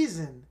the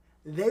reason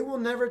they will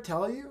never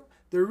tell you,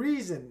 the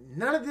reason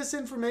none of this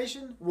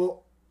information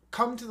will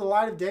come to the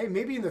light of day,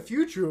 maybe in the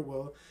future it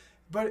will,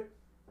 but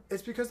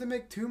it's because they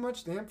make too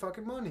much damn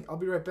fucking money. I'll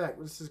be right back.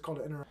 This is called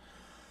an interruption.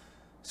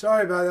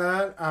 Sorry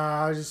about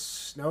that.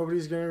 Just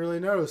nobody's going to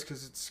really notice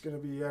because it's going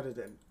to be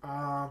edited.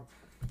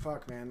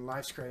 Fuck, man.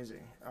 Life's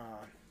crazy.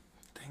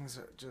 Things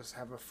just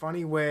have a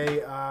funny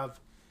way of...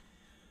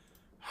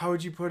 How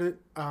would you put it?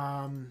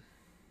 Man,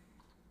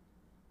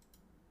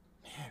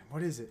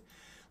 what is it?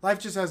 Life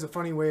just has a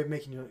funny way of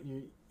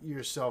making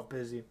yourself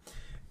busy.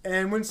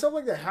 And when stuff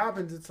like that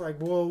happens, it's like,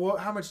 well,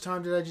 how much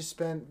time did I just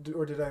spend,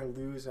 or did I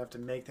lose? I have to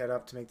make that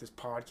up to make this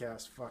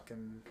podcast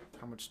fucking,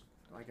 how much,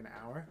 like an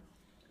hour?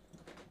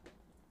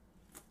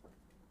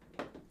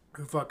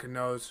 Who fucking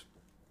knows?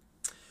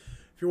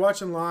 If you're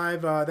watching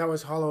live, that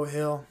was Hollow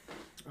Hill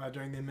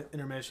during the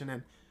intermission,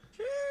 and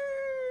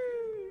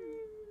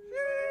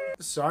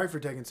sorry for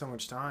taking so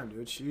much time,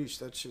 dude. Sheesh,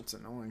 that shit's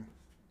annoying.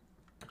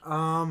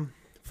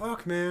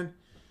 Fuck, man.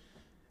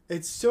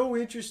 It's so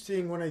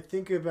interesting when I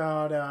think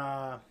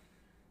about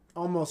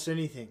almost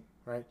anything,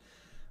 right?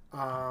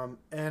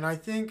 And I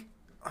think,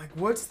 like,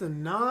 what's the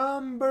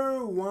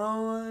number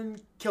one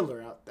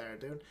killer out there,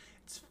 dude?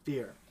 It's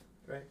fear,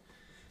 right?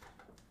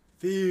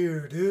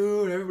 Fear,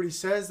 dude. Everybody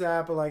says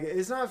that, but like,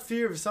 it's not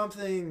fear of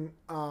something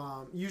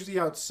usually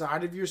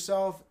outside of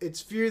yourself. It's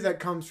fear that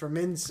comes from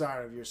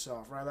inside of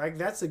yourself, right? Like,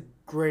 that's the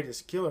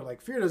greatest killer. Like,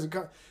 fear doesn't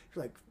come.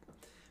 Like,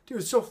 dude,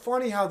 it's so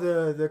funny how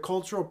the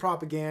cultural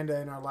propaganda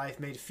in our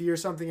life made fear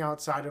something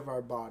outside of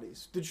our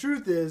bodies. The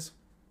truth is,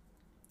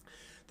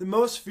 the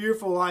most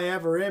fearful I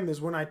ever am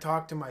is when I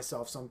talk to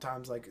myself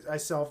sometimes. Like, I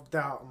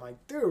self-doubt. I'm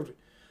like, dude,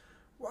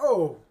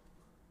 whoa,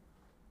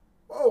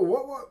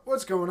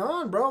 what's going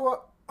on,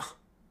 bro?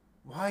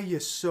 Why are you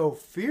so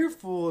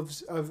fearful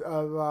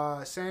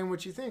of saying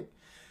what you think?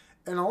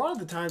 And a lot of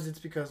the times it's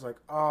because, like,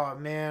 oh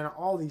man,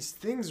 all these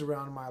things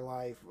around my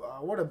life.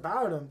 What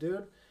about them,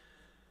 dude?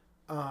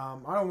 I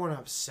don't want to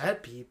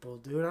upset people,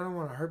 dude. I don't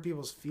want to hurt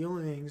people's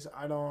feelings.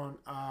 I don't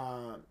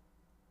want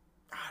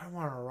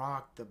to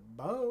rock the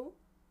boat.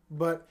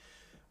 But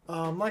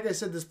like I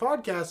said, this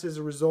podcast is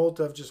a result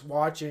of just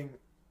watching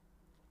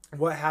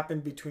what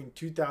happened between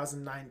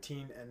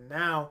 2019 and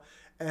now,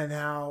 and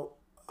how,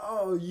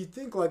 oh, you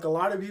think like a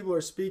lot of people are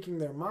speaking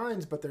their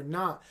minds, but they're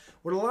not.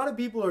 What a lot of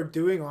people are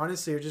doing,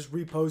 honestly, are just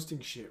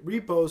reposting shit.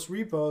 Repost.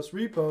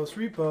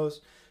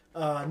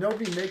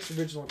 Nobody makes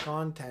original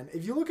content.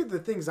 If you look at the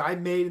things I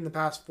made in the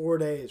past 4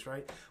 days,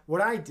 right?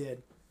 What I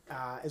did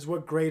is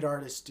what great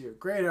artists do.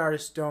 Great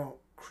artists don't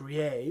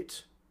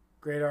create.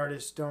 Great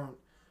artists don't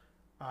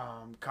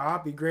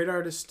copy. Great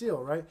artists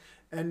steal, right?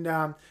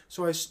 And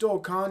so I stole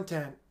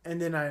content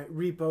and then I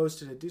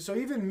reposted it, dude. So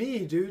even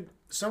me, dude,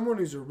 someone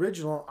who's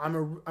original,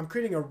 I'm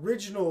creating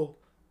original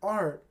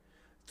art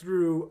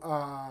through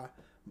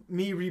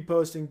me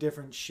reposting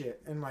different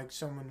shit, and like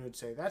someone would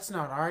say, "That's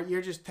not art.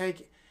 You're just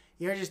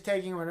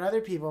taking what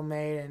other people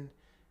made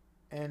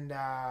and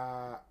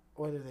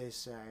what do they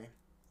say?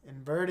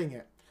 Inverting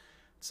it."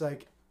 It's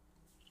like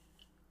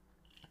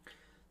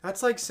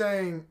that's like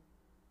saying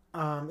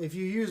if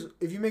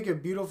you make a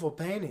beautiful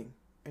painting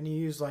and you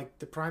use like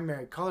the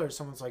primary colors,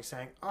 someone's like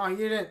saying, "Oh,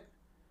 you didn't.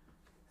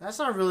 That's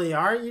not really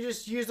art. You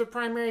just used the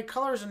primary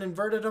colors and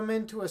inverted them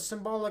into a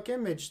symbolic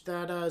image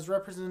that is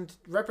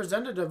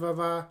representative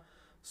of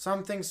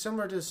something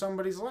similar to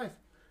somebody's life."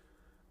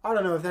 I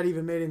don't know if that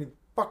even made any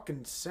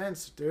fucking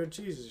sense, dude.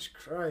 Jesus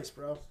Christ,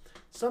 bro.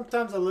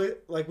 Sometimes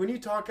like when you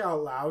talk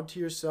out loud to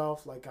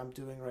yourself, like I'm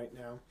doing right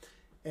now,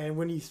 and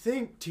when you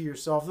think to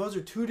yourself, those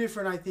are two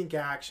different, I think,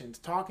 actions.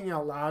 Talking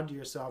out loud to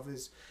yourself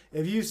is,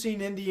 if you've seen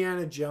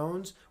Indiana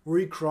Jones, where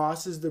he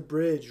crosses the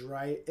bridge,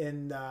 right,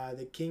 in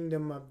the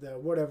kingdom of the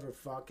whatever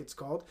fuck it's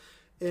called,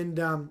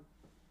 and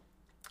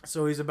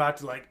so he's about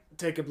to like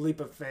take a leap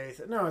of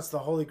faith. No, it's the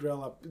Holy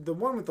Grail, the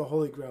one with the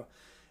Holy Grail,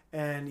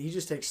 and he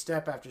just takes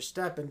step after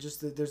step, and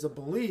just there's a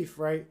belief,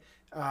 right,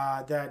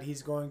 that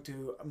he's going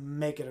to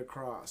make it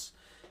across.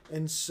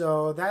 And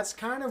so that's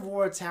kind of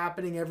what's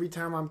happening every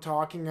time I'm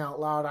talking out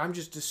loud. I'm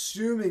just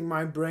assuming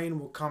my brain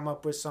will come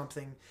up with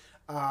something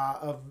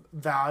of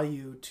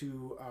value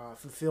to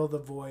fulfill the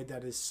void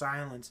that is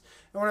silence.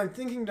 And when I'm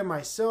thinking to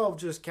myself,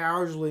 just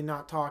casually,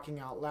 not talking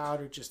out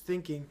loud or just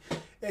thinking,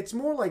 it's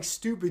more like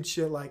stupid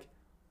shit like,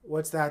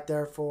 "What's that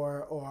there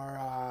for?"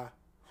 Or,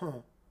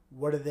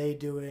 "What are they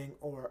doing?"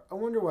 Or, "I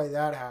wonder why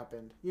that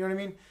happened." You know what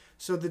I mean?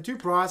 So the two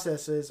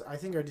processes, I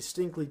think, are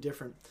distinctly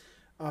different.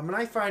 And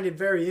I find it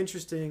very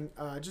interesting,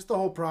 just the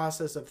whole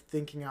process of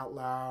thinking out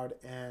loud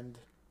and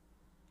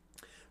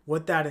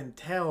what that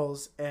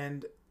entails.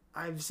 And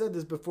I've said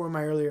this before in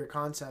my earlier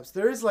concepts.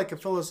 There is like a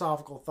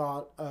philosophical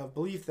thought of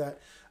belief that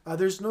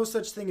there's no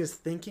such thing as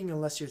thinking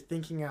unless you're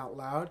thinking out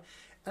loud.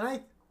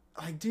 And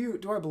do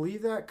I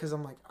believe that? Because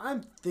I'm like,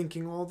 I'm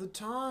thinking all the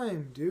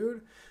time,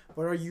 dude.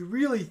 But are you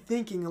really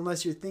thinking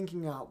unless you're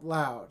thinking out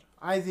loud?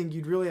 I think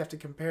you'd really have to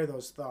compare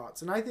those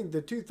thoughts. And I think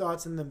the two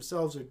thoughts in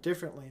themselves are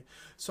differently.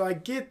 So I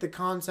get the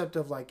concept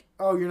of like,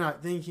 oh, you're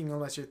not thinking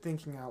unless you're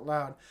thinking out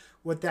loud.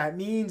 What that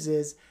means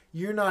is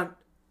you're not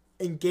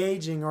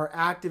engaging or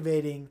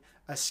activating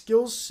a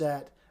skill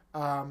set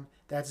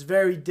that's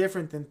very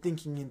different than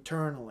thinking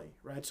internally,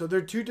 right? So they're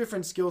two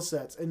different skill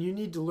sets, and you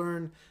need to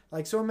learn.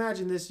 Like, so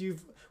imagine this: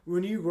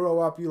 when you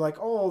grow up, you like,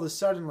 oh, all of a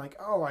sudden, like,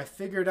 oh, I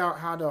figured out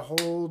how to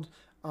hold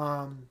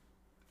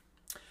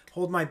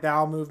my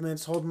bowel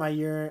movements, hold my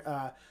urine,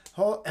 I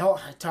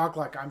talk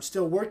like I'm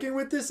still working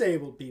with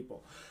disabled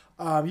people.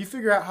 You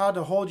figure out how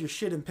to hold your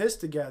shit and piss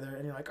together,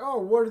 and you're like, oh,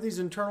 what are these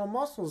internal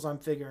muscles I'm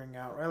figuring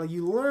out, right? Like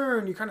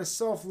you kind of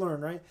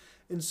self-learn, right?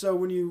 And so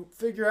when you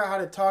figure out how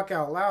to talk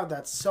out loud,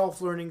 that's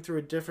self-learning through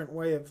a different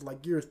way of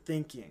like your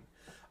thinking.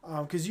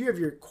 Because you have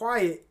your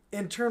quiet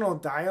internal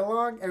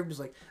dialogue. Everybody's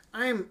like,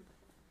 I'm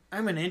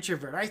an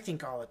introvert. I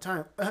think all the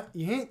time.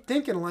 You ain't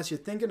thinking unless you're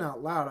thinking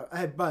out loud.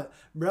 Hey, but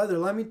brother,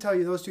 let me tell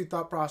you, those two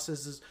thought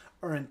processes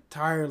are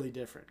entirely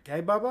different.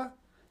 Okay, Bubba?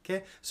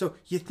 Okay? So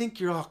you think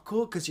you're all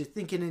cool because you're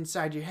thinking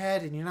inside your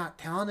head and you're not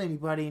telling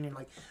anybody, and you're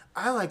like,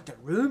 I like to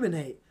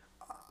ruminate.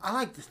 I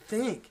like to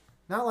think.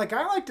 Not like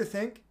I like to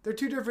think. They're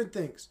two different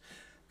things.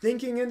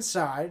 Thinking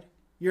inside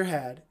your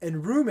head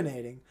and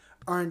ruminating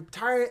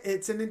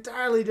it's an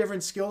entirely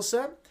different skill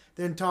set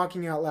than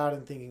talking out loud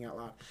and thinking out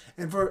loud.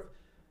 And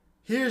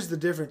here's the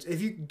difference.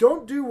 If you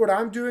don't do what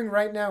I'm doing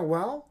right now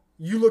well,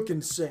 you look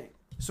insane.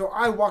 So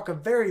I walk a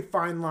very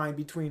fine line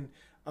between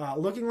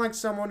looking like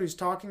someone who's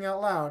talking out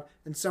loud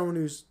and someone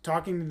who's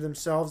talking to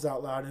themselves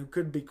out loud and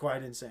could be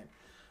quite insane.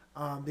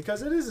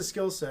 Because it is a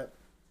skill set.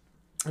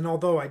 And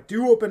although I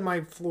do open my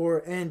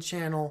floor and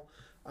channel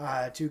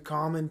to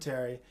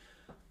commentary,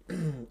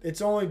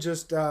 it's only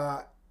just,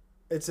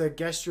 it's a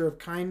gesture of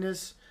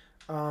kindness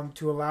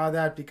to allow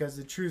that, because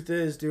the truth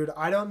is, dude,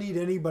 I don't need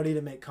anybody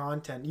to make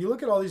content. You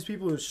look at all these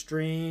people who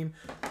stream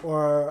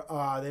or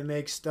they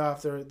make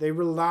stuff, they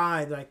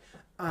rely,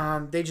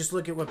 they just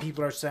look at what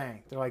people are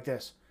saying. They're like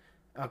this,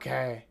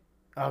 okay,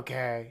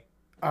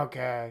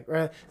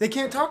 right? They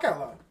can't talk out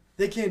loud.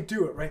 They can't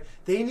do it, right?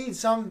 They need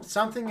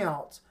something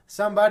else,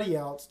 somebody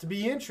else to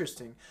be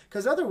interesting.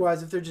 Because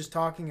otherwise, if they're just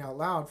talking out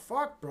loud,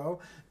 fuck, bro,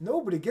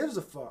 nobody gives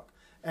a fuck.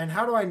 And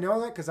how do I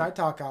know that? Because I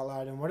talk out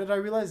loud. And what did I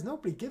realize?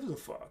 Nobody gives a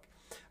fuck.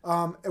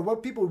 And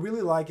what people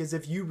really like is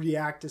if you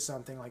react to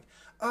something like,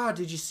 oh,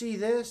 did you see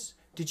this?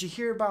 Did you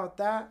hear about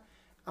that?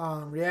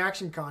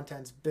 Reaction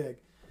content's big.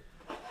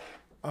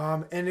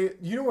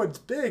 You know what's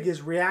big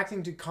is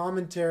reacting to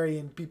commentary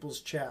in people's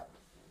chat.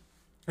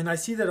 And I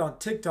see that on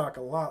TikTok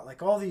a lot.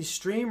 Like all these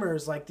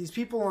streamers, like these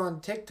people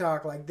on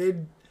TikTok, like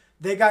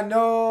they got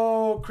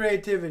no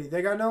creativity.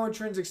 They got no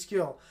intrinsic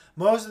skill.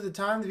 Most of the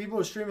time, the people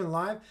who are streaming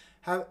live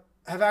have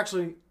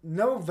actually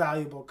no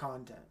valuable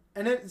content.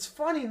 And it's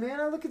funny,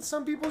 man. I look at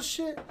some people's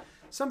shit.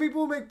 Some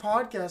people make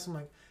podcasts. I'm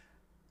like,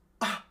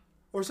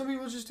 or some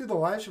people just do the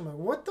live stream. I'm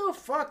like, what the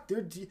fuck,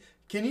 dude?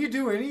 Can you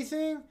do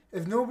anything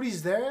if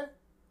nobody's there?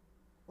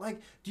 Like,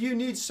 do you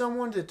need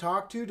someone to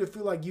talk to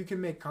feel like you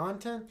can make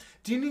content?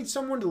 Do you need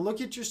someone to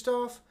look at your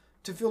stuff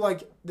to feel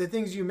like the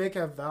things you make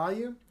have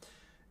value?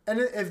 And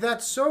if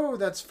that's so,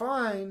 that's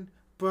fine.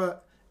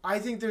 But I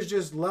think there's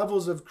just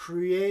levels of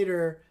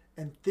creator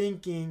and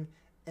thinking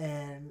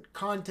and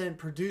content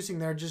producing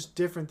that are just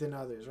different than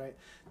others, right?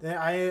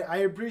 I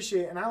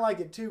appreciate, and I like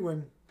it too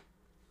when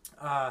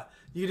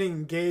you can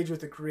engage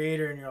with the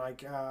creator and you're like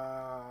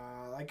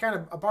kind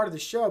of a part of the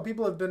show.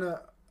 People have been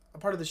a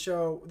part of this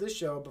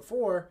show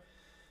before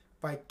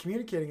by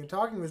communicating and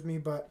talking with me,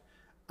 but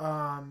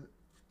man,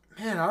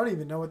 I don't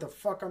even know what the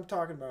fuck I'm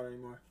talking about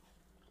anymore.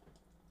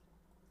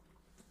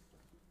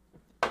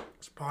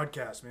 It's a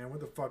podcast, man. What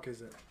the fuck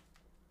is it?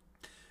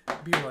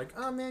 People are like,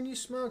 oh man, you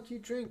smoke, you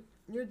drink,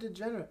 you're a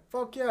degenerate.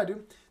 Fuck yeah,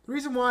 dude. The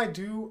reason why I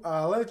do,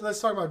 let's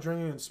talk about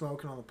drinking and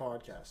smoking on the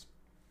podcast.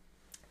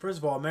 First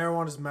of all,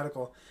 marijuana is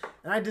medical,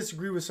 and I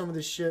disagree with some of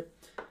this shit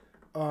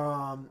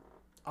on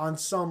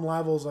some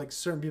levels, like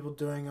certain people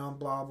doing on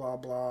blah blah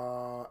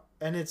blah.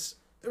 And it's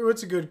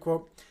a good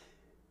quote.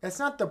 It's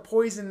not the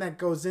poison that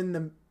goes in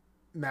the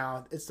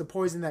mouth, it's the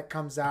poison that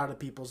comes out of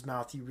people's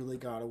mouth you really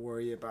gotta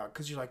worry about.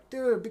 Because you're like,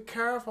 dude, be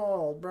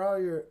careful,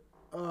 bro.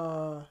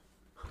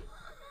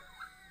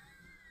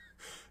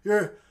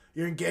 You're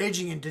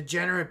engaging in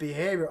degenerate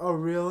behavior. Oh,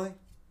 really?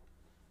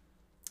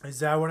 Is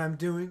that what I'm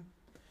doing?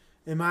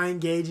 Am I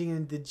engaging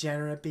in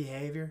degenerate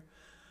behavior?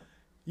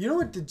 You know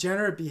what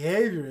degenerate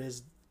behavior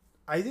is?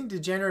 I think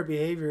degenerate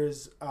behavior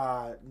is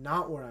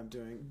not what I'm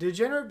doing.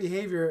 Degenerate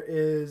behavior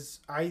is,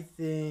 I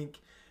think,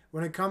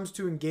 when it comes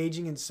to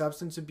engaging in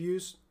substance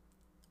abuse,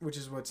 which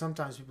is what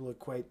sometimes people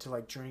equate to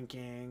like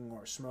drinking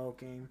or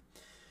smoking.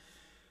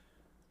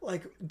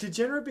 Like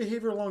degenerate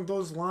behavior along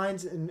those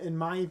lines, in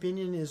my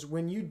opinion, is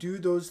when you do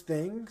those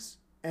things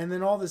and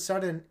then all of a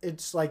sudden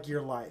it's like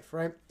your life,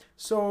 right?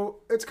 So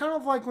it's kind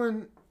of like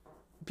when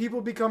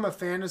people become a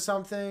fan of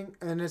something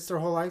and it's their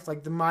whole life,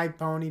 like the My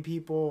Pony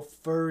people,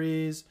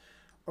 furries,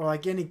 or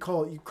like any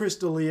cult, Chris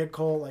D'Elia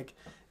cult, like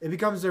it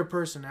becomes their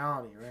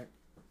personality, right?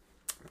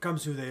 It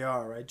becomes who they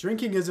are, right?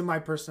 Drinking isn't my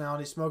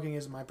personality. Smoking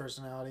isn't my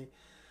personality.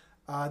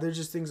 They're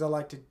just things I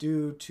like to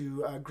do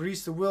to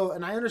grease the wheel.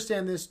 And I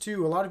understand this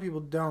too. A lot of people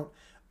don't.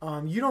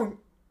 You don't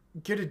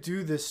get to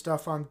do this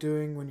stuff I'm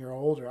doing when you're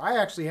older. I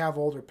actually have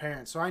older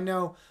parents, so I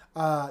know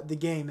the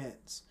game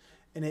ends.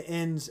 And it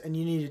ends and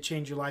you need to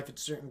change your life at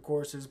certain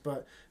courses.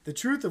 But the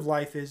truth of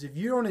life is if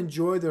you don't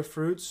enjoy the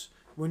fruits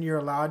when you're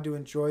allowed to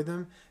enjoy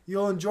them,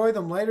 you'll enjoy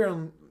them later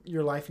in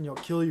your life and you'll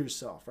kill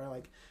yourself, right?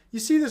 Like you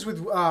see this with,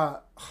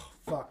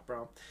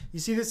 You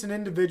see this in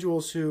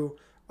individuals who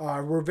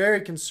were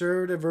very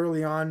conservative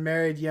early on,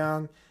 married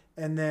young,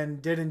 and then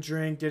didn't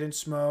drink, didn't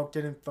smoke,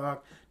 didn't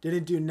fuck,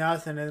 didn't do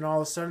nothing. And then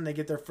all of a sudden they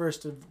get their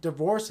first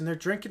divorce and they're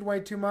drinking way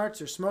too much,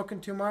 they're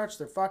smoking too much,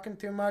 they're fucking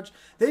too much.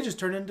 They just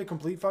turn into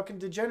complete fucking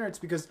degenerates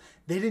because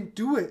they didn't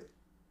do it.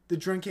 The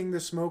drinking,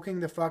 the smoking,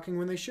 the fucking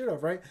when they should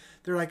have, right?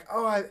 They're like,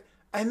 oh,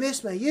 I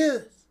miss my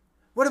youth.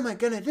 What am I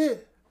going to do?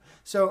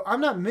 So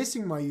I'm not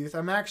missing my youth.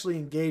 I'm actually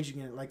engaging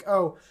in it. Like,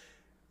 oh,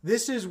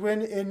 this is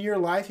when in your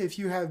life, if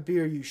you have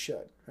beer, you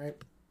should, right?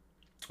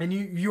 And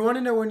you want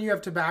to know when you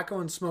have tobacco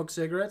and smoke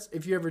cigarettes,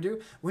 if you ever do,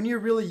 when you're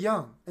really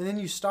young, and then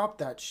you stop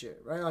that shit,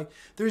 right? Like,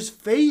 there's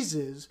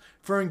phases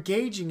for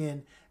engaging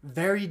in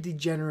very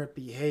degenerate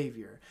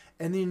behavior,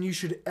 and then you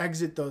should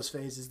exit those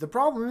phases. The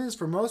problem is,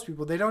 for most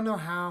people, they don't know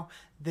how,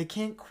 they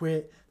can't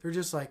quit. They're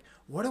just like,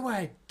 what do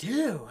I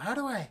do? How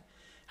do I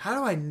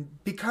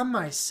become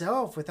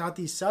myself without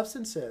these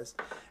substances?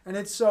 And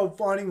it's so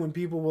funny when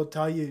people will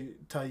tell you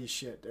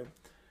shit, dude.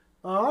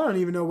 I don't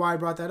even know why I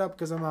brought that up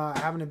because I'm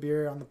having a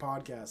beer on the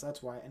podcast.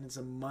 That's why. And it's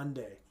a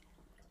Monday.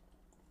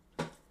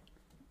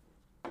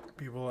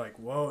 People are like,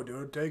 whoa,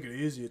 dude, take it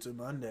easy. It's a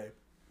Monday.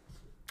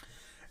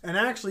 And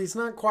actually, it's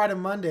not quite a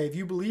Monday. If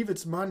you believe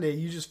it's Monday,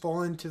 you just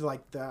fall into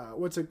like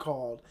what's it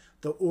called?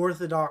 The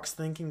orthodox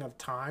thinking of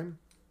time.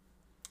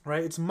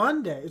 Right? It's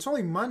Monday. It's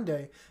only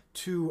Monday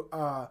to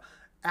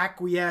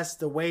acquiesce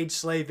the wage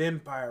slave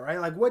empire, right?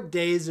 Like, what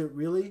day is it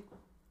really?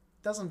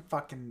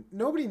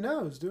 Nobody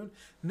knows, dude.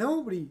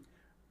 Nobody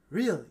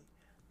really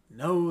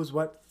knows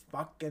what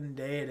fucking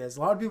day it is.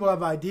 A lot of people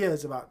have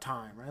ideas about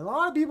time, right? A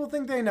lot of people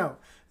think they know.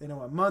 They know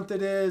what month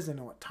it is, they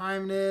know what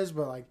time it is,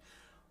 but like,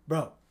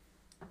 bro,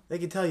 they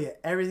can tell you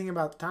everything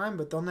about time,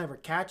 but they'll never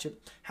catch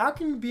it. How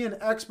can you be an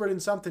expert in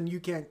something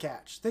you can't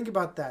catch? Think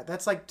about that.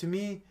 That's like, to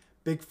me,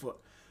 Bigfoot.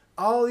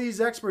 All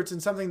these experts in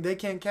something they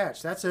can't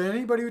catch. That's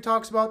anybody who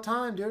talks about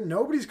time, dude.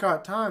 Nobody's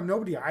caught time.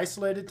 Nobody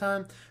isolated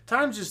time.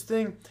 Time's just a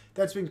thing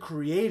that's been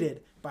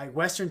created by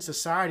Western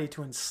society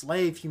to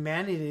enslave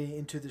humanity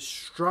into this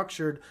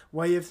structured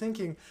way of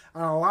thinking.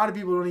 And a lot of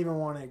people don't even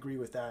want to agree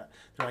with that.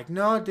 They're like,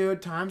 no,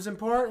 dude, time's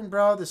important,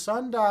 bro. The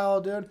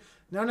sundial, dude.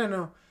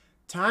 No.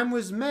 Time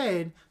was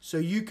made so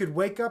you could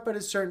wake up at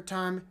a certain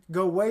time,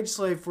 go wage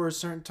slave for a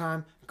certain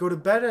time, go to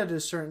bed at a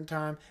certain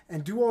time,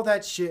 and do all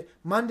that shit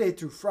Monday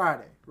through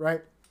Friday,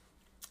 right?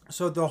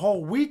 So the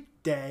whole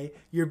weekday,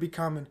 you're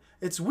becoming,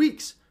 it's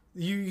weeks.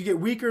 You get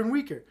weaker and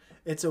weaker.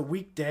 It's a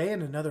weekday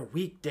and another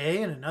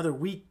weekday and another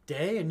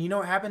weekday. And you know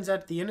what happens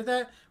at the end of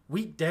that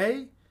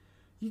weekday?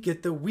 You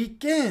get the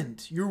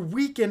weekend. Your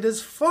weekend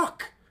is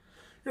fuck.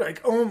 You're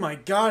like, oh my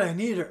God, I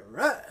need a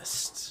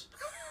rest.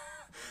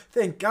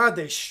 Thank God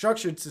they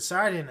structured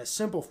society in a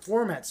simple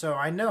format so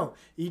I know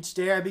each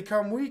day I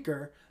become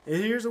weaker.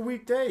 Here's a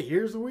weekday,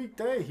 here's a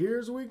weekday,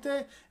 here's a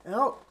weekday. And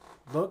oh,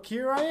 look,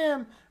 here I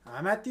am.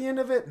 I'm at the end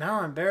of it.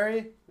 Now I'm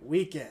very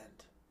weekend.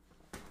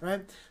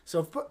 Right?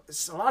 So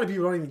a lot of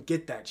people don't even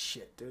get that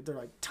shit, dude. They're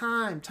like,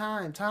 time.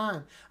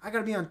 I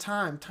gotta be on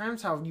time.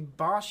 Time's how you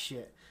boss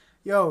shit.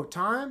 Yo,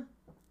 time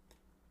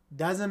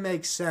doesn't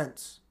make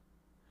sense.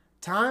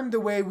 Time, the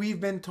way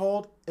we've been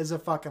told, is a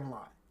fucking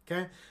lie.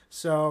 Okay?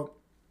 So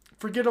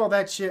forget all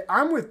that shit.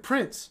 I'm with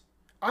Prince.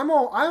 I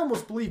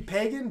almost believe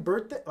pagan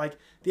birthday, like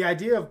the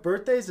idea of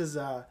birthdays is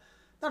not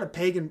a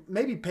pagan,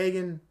 maybe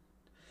pagan.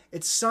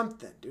 It's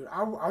something, dude.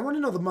 I want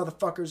to know the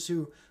motherfuckers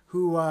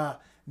who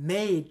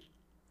made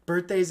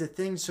birthdays a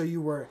thing, so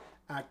you were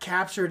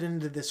captured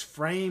into this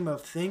frame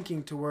of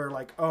thinking to where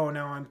like, oh,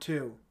 now I'm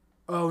 2.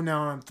 Oh,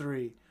 now I'm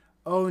 3.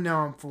 Oh,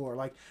 now I'm 4.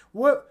 Like,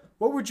 what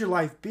would your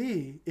life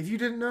be if you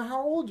didn't know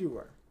how old you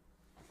were?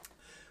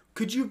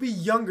 Could you be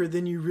younger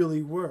than you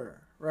really were?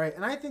 Right?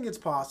 And I think it's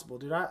possible,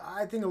 dude.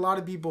 I think a lot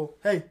of people,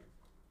 hey.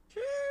 I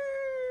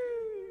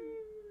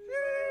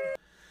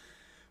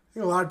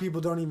think a lot of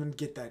people don't even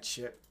get that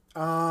shit.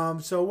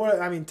 So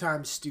what, I mean,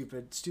 time's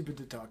stupid. Stupid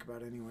to talk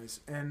about anyways.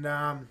 And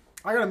I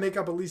gotta make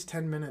up at least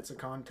 10 minutes of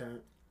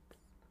content.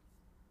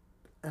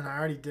 And I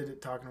already did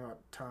it talking about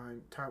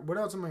time. What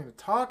else am I gonna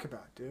talk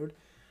about, dude?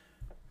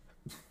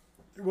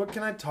 What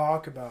can I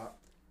talk about?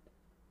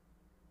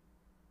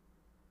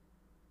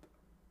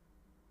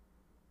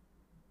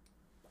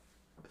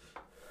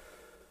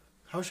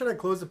 How should I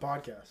close the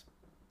podcast?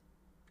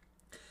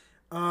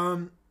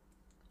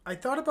 I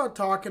thought about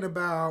talking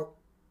about,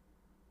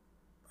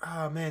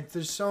 oh man,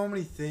 there's so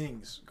many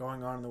things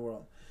going on in the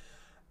world.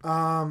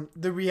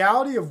 The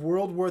reality of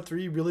World War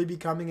III really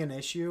becoming an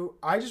issue,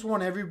 I just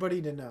want everybody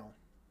to know.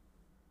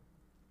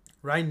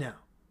 Right now.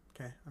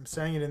 Okay? I'm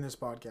saying it in this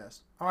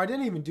podcast. Oh, I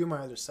didn't even do my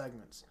other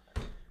segments.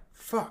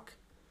 Fuck.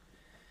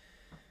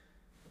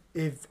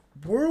 If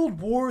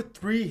World War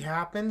III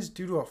happens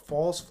due to a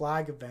false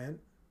flag event,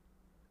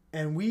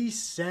 and we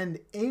send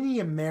any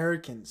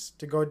Americans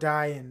to go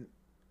die in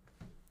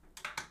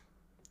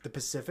the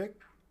Pacific,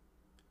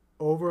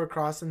 over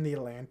across in the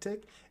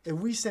Atlantic, if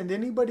we send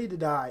anybody to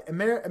die,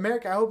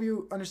 America, I hope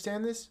you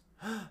understand this,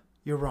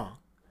 you're wrong.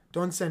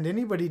 Don't send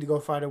anybody to go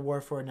fight a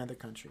war for another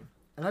country.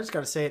 And I just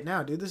got to say it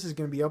now, dude. This is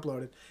going to be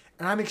uploaded.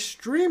 And I'm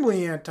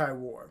extremely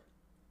anti-war.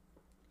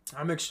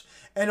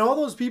 And all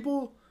those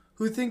people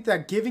who think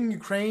that giving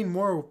Ukraine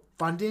more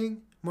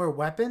funding, more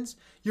weapons,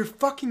 you're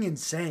fucking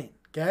insane.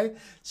 Okay?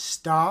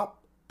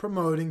 Stop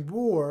promoting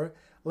war.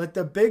 Let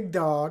the big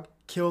dog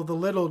kill the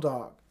little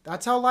dog.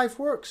 That's how life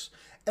works.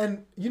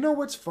 And you know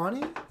what's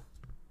funny?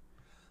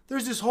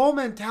 There's this whole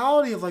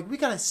mentality of like, we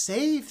gotta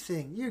save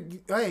things.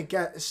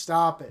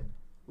 Stop it.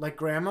 Like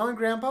grandma and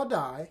grandpa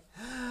die.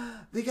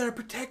 We gotta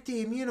protect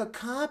the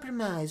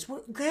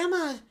immunocompromised.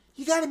 Grandma,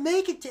 you gotta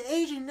make it to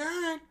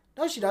 89.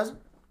 No, she doesn't.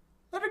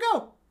 Let her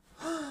go.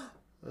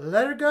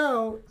 Let her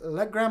go.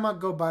 Let grandma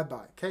go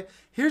bye-bye, okay?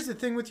 Here's the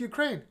thing with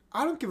Ukraine.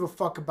 I don't give a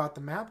fuck about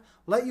the map.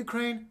 Let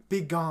Ukraine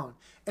be gone.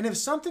 And if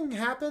something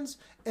happens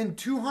in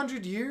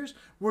 200 years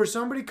where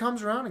somebody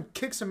comes around and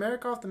kicks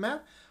America off the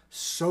map,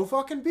 so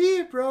fucking be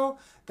it, bro.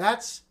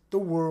 That's the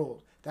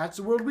world. That's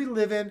the world we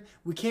live in.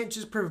 We can't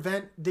just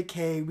prevent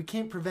decay. We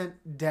can't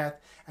prevent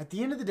death. At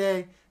the end of the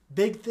day,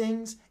 big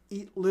things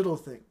eat little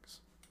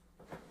things.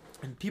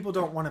 And people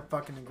don't want to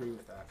fucking agree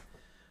with that.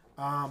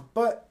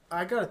 But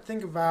I got to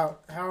think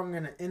about how I'm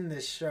going to end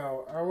this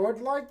show. I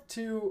would like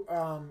to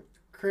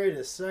create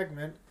a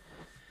segment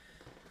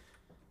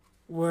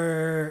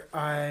where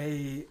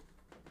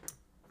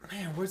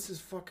what's this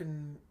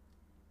fucking...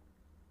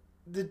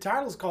 The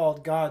title's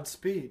called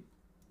Godspeed,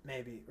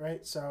 maybe,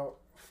 right? So,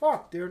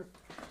 fuck, dude.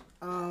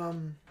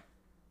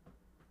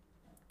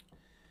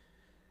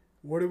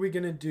 What are we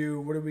going to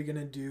do? What are we going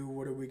to do?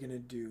 What are we going to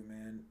do,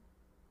 man?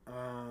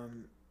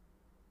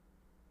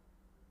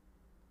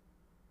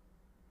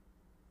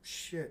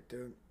 Shit,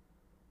 dude.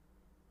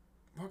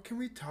 What can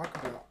we talk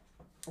about?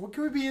 What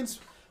can we be in?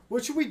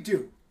 What should we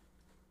do?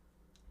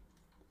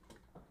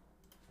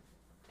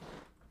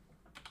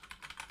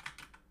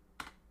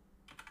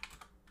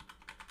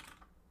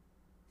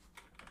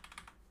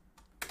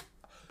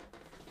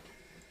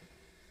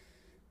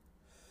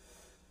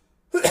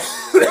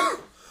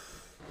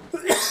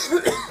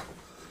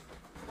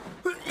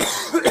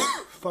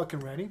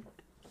 Fucking ready?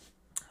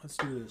 Let's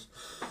do this.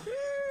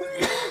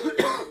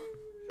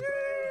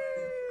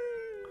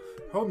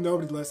 Hope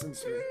nobody listens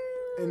to me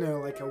in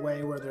a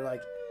way where they're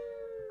like,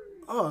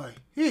 oh,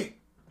 hey,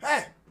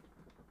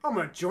 I'm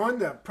gonna join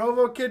the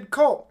Provo Kid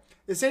cult.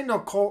 This ain't no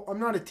cult. I'm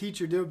not a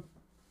teacher, dude.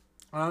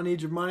 I don't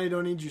need your money. I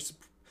don't need your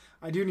support.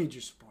 I do need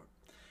your support.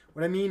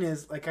 What I mean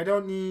is, like, I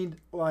don't need,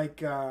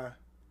 like,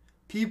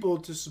 people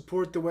to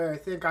support the way I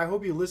think. I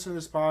hope you listen to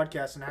this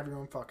podcast and have your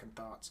own fucking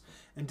thoughts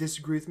and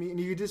disagree with me. And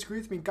if you disagree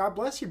with me, God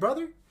bless you,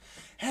 brother.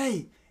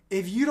 Hey,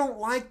 if you don't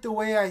like the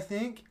way I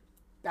think,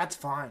 that's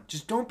fine.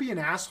 Just don't be an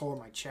asshole in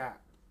my chat.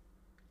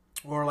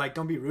 Or, like,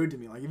 don't be rude to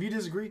me. Like, if you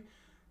disagree,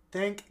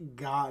 thank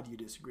God you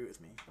disagree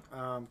with me.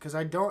 Because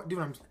I don't,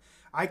 dude,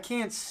 I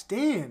can't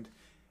stand.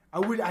 I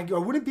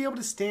wouldn't be able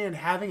to stand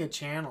having a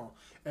channel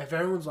if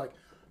everyone's like,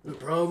 the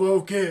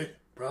Provo Kid,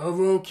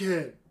 Provo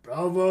Kid,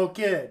 Provo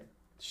Kid.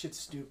 Shit's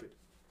stupid.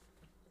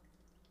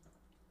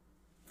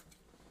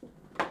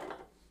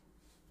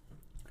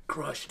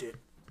 Crushed it.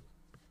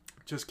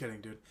 Just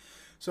kidding, dude.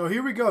 So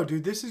here we go,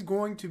 dude. This is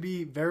going to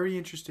be very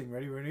interesting.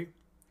 Ready? Okay.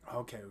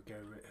 Ready.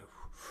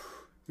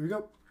 Here we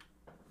go.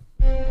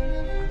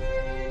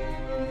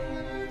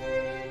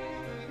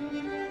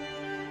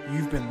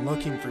 You've been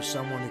looking for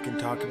someone who can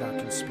talk about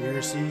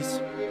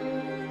conspiracies.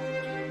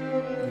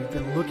 You've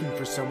been looking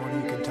for someone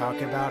who can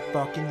talk about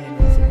fucking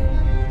anything.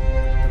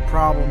 The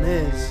problem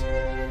is,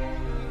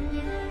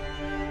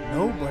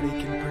 nobody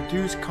can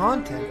produce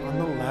content on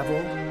the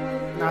level.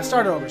 Nah,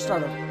 start over.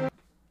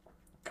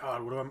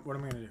 God, what am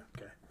I gonna do?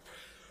 Okay.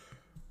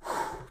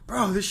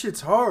 Bro, this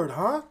shit's hard,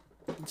 huh?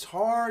 It's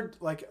hard,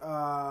 like,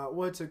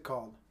 what's it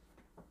called?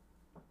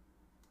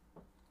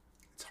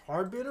 It's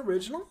hard being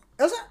original?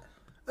 Is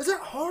it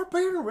hard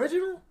being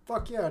original?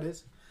 Fuck yeah, it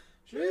is.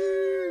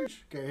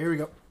 Sheesh. Okay, here we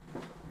go.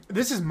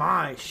 This is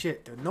my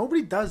shit, dude.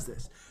 Nobody does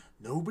this.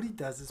 Nobody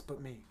does this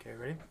but me. Okay,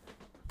 ready?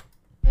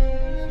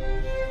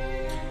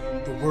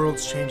 The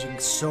world's changing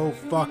so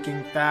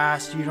fucking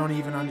fast, you don't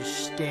even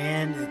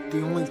understand it.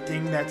 The only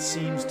thing that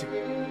seems to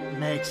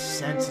make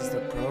sense is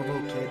the Provo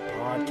Kid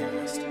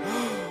podcast.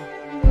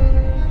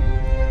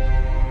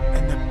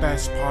 And the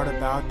best part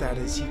about that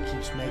is he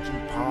keeps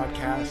making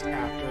podcast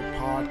after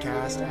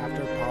podcast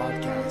after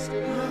podcast.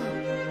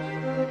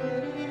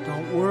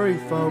 Don't worry,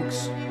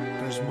 folks.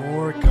 There's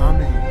more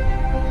coming.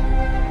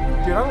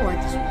 Dude, I don't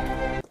like this one.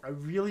 I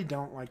really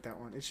don't like that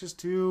one. It's just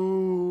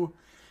too...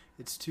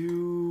 It's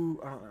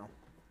too... I don't know.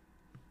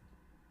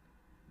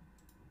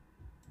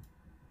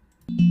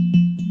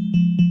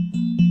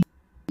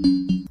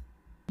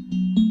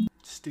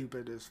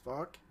 Stupid as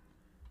fuck.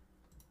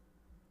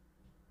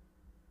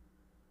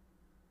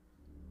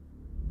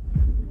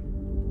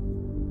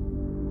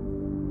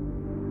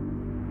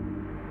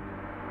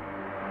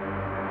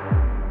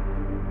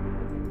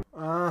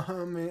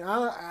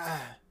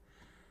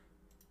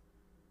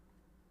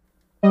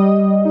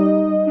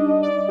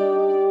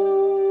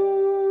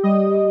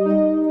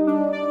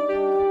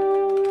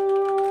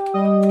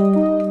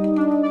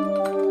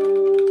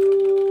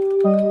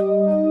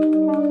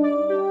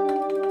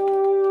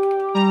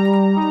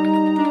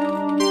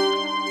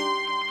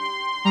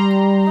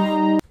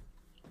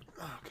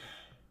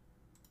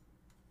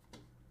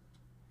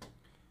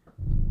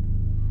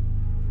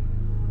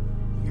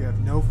 You have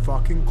no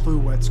fucking clue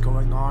what's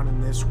going on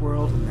in this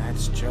world, and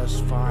that's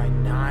just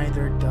fine.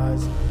 Neither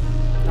does...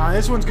 Nah,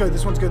 this one's good.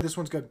 This one's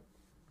good.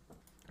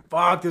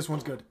 Fuck, this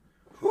one's good.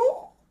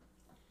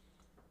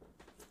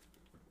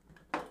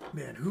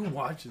 Man, who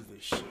watches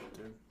this shit,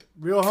 dude?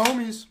 Real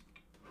homies.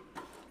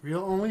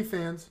 Real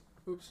OnlyFans.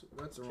 Oops,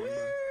 that's the wrong one.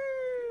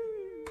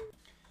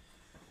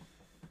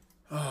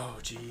 Oh,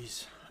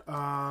 jeez.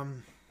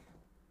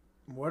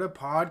 What a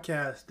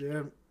podcast,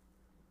 dude.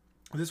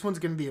 This one's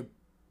gonna be a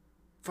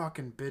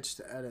fucking bitch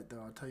to edit,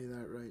 though. I'll tell you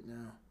that right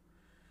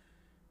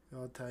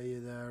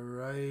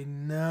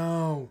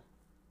now.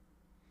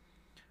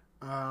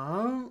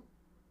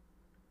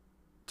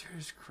 Dude,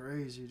 it's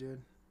crazy,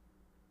 dude.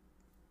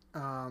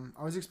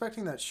 I was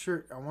expecting that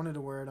shirt. I wanted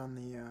to wear it on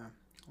the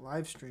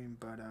live stream,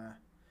 but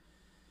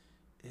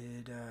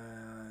it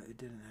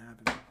didn't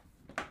happen.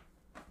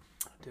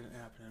 It didn't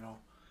happen at all.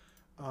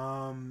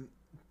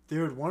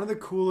 Dude, one of the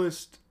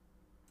coolest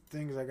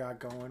things I got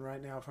going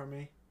right now for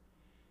me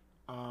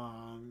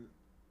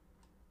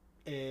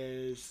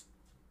is,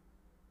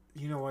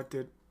 you know what,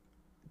 dude?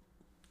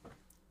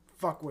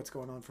 Fuck what's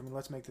going on for me.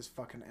 Let's make this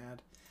fucking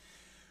ad.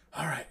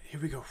 Alright, here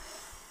we go.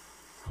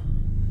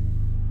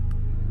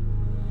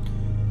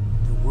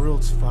 The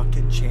world's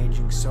fucking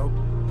changing so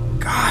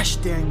gosh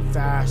dang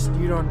fast.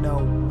 You don't know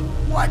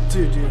what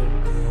to do.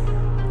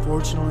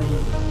 Fortunately...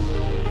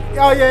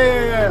 Oh,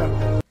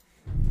 yeah.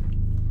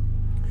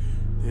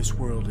 This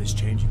world is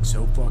changing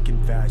so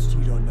fucking fast,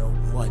 you don't know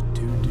what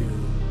to do.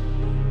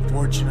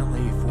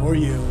 Fortunately for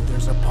you,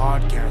 there's a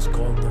podcast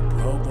called The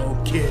Provo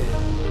Kid.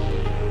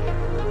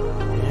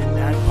 In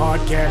that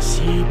podcast,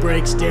 he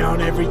breaks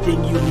down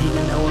everything you need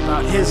to know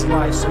about his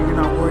life, so you're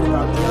not worried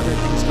about the other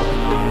things going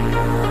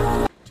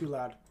on. Too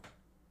loud.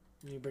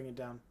 You need to bring it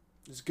down.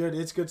 It's good.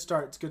 It's a good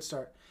start.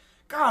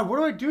 God, what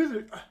do I do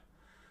there?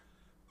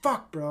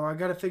 Fuck, bro. I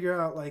gotta figure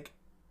out, like...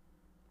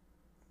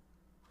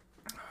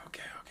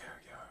 Okay.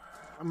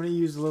 I'm gonna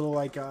use a little,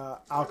 like,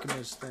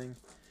 alchemist thing.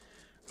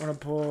 I'm gonna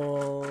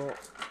pull... Okay,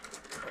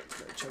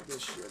 check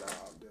this shit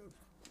out, dude.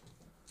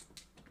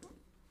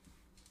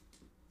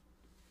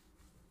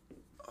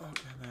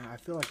 Okay, man. I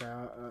feel like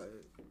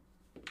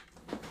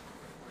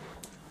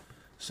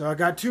So I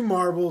got 2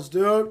 marbles,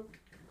 dude.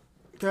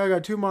 Okay, I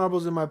got 2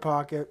 marbles in my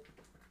pocket.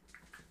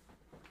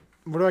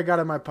 What do I got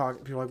in my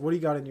pocket? People are like, what do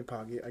you got in your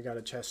pocket? I got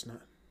a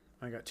chestnut.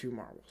 I got 2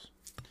 marbles.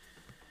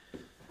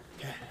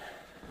 Okay.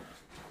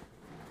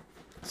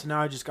 So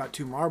now I just got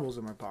 2 marbles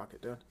in my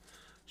pocket, dude.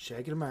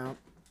 Shaking them out.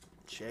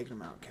 Shaking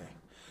them out, okay.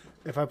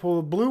 If I pull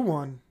a blue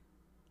one,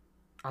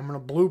 I'm going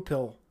to blue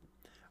pill.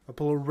 If I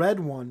pull a red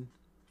one,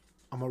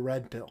 I'm a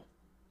red pill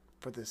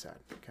for this ad,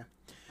 okay?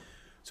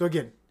 So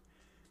again,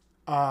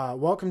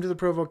 welcome to the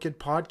Provo Kid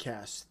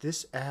Podcast.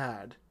 This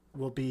ad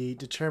will be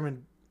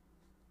determined...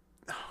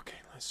 Okay,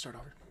 let's start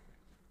over.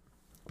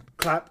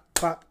 Clap,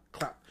 clap,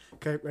 clap.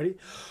 Okay, ready?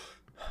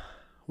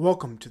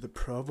 Welcome to the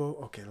Provo...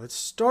 Okay, let's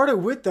start it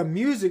with the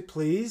music,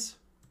 please.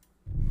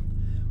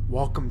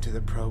 Welcome to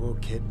the Provo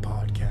Kid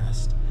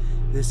Podcast.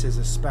 This is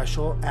a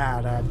special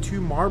ad. I have 2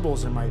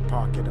 marbles in my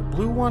pocket, a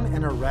blue one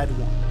and a red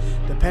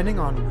one. Depending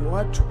on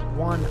what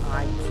one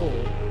I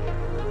pull,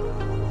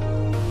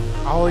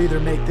 I'll either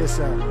make this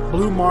a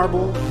blue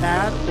marble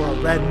ad or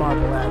a red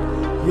marble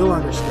ad. You'll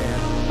understand.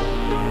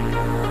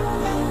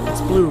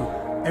 It's blue.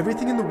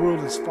 Everything in the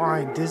world is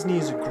fine. Disney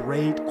is a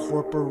great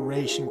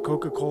corporation.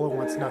 Coca-Cola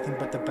wants nothing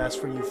but the best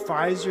for you.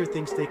 Pfizer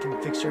thinks they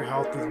can fix your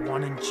health with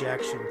 1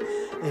 injection.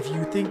 If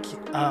you think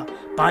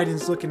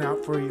Biden's looking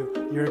out for you,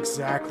 you're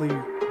exactly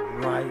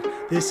right.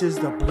 This is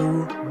the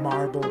blue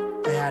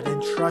marble ad.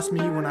 And trust me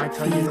when I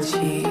tell you this,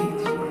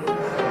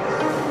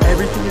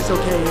 everything is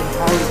okay in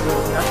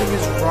Hollywood. Nothing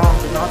is wrong.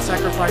 They're not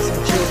sacrificing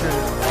children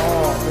at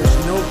all.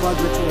 There's no blood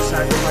ritual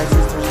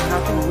sacrifices. There's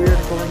nothing weird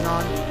going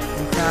on.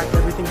 In fact,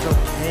 everything's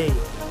okay.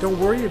 Don't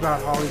worry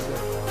about Hollywood.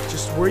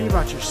 Just worry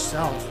about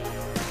yourself.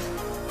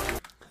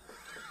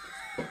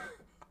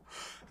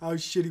 How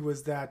shitty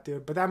was that,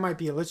 dude? But that might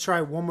be it. Let's try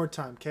it one more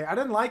time, okay? I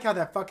didn't like how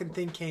that fucking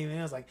thing came in.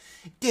 I was like,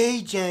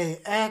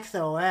 DJ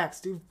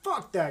XOX. Dude,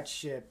 fuck that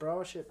shit,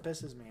 bro. Shit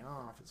pisses me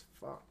off. It's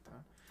fucked, huh?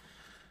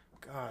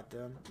 God,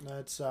 dude.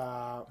 Let's,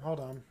 hold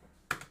on.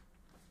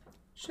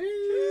 Sheesh.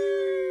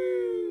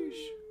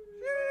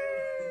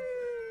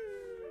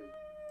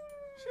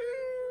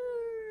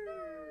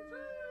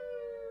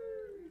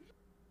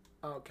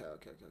 Okay.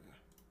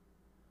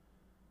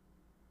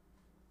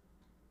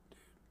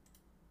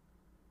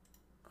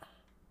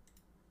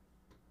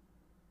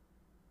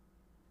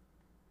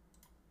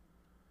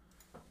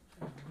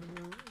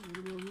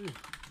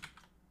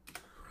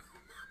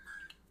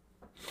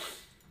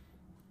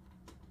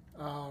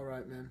 All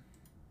right, man.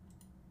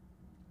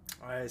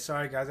 All right,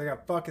 sorry guys, I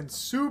got fucking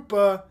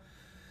super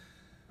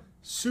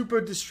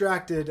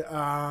distracted.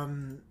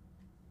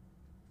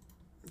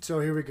 So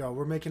here we go.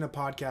 We're making a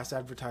podcast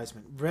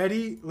advertisement.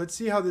 Ready? Let's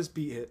see how this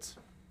beat hits.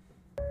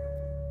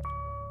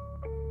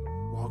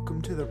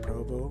 Welcome to the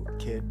Provo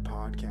Kid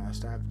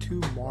Podcast. I have 2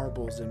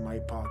 marbles in my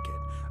pocket.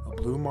 A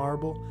blue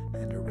marble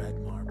and a red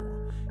marble.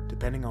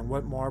 Depending on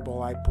what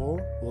marble I pull,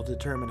 will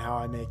determine how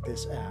I make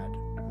this ad.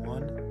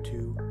 1,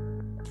 2,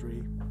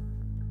 3.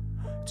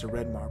 It's a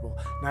red marble.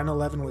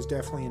 9/11 was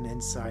definitely an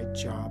inside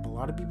job. A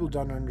lot of people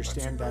don't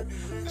understand that.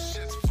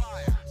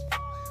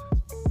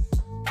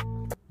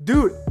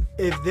 Dude,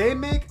 if they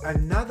make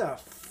another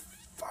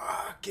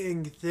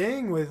fucking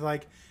thing with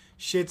like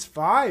shit's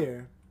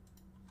fire.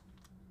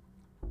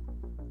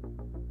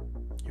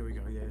 Here we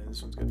go. Yeah,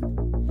 this one's good.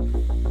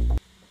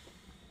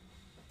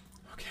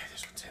 Okay,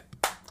 this one's it.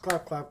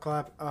 Clap, clap,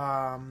 clap.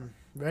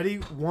 Ready?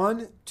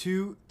 1,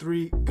 2,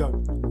 3,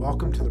 go.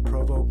 Welcome to the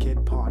Provo Kid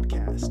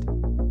Podcast.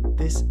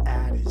 This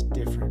ad is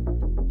different.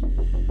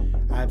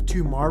 I have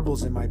 2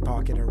 marbles in my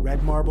pocket, a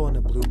red marble and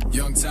a blue marble.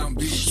 Youngtown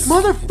Beach.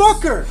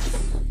 Motherfucker!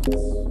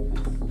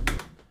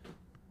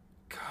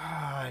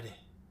 God.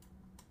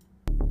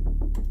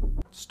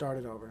 Start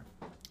it over.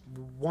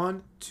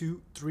 1,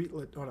 2, 3.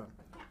 Hold on.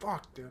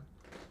 Fuck, dude.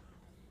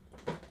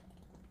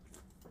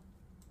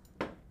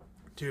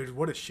 Dude,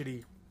 what a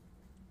shitty...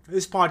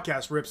 This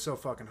podcast rips so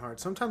fucking hard.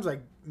 Sometimes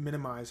I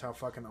minimize how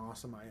fucking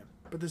awesome I am.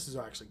 But this is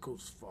actually cool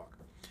as fuck.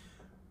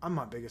 I'm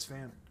my biggest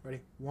fan.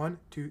 Ready? 1,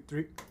 2,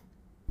 3.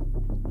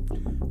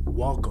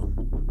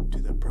 Welcome to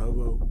the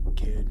Provo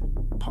Kid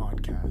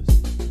Podcast.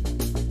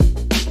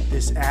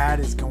 This ad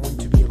is going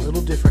to be a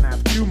little different. I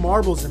have 2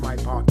 marbles in my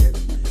pocket.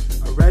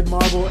 A red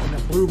marble and a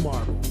blue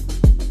marble.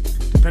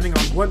 Depending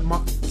on what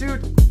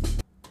Dude!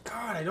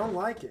 God, I don't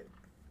like it.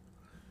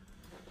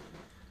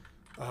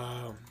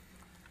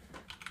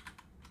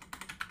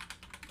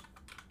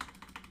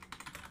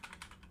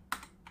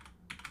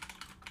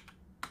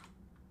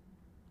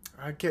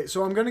 Okay,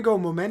 so I'm going to go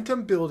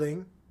momentum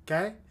building,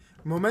 okay?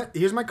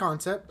 Here's my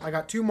concept. I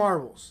got 2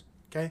 marbles,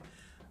 okay?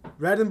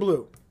 Red and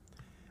blue.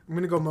 I'm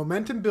going to go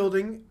momentum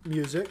building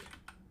music,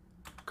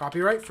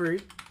 copyright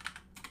free,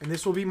 and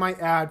this will be my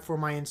ad for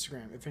my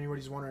Instagram, if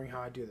anybody's wondering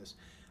how I do this.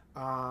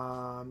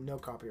 No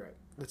copyright.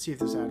 Let's see if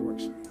this ad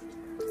works.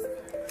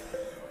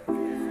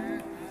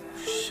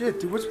 Shit,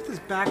 dude, what's with this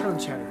background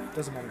chatter?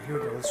 Doesn't matter. Here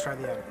we go. Let's try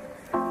the ad.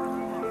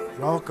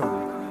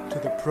 Welcome to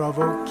the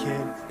Provo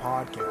Kid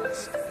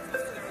Podcast.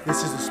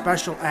 This is a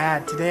special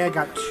ad. Today I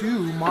got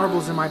 2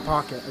 marbles in my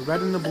pocket, a red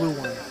and a blue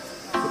one.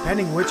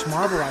 Depending which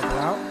marble I pull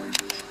out,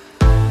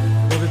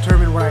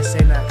 determine what I say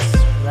next.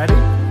 Ready?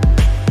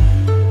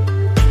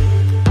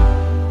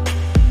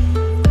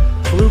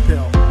 Blue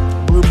pill,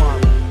 blue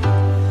marble.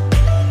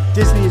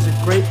 Disney is a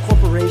great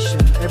corporation.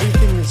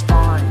 Everything is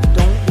fine.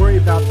 Don't worry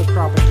about the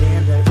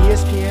propaganda.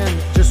 ESPN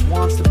just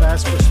wants the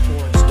best for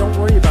sports. Don't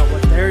worry about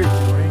what they're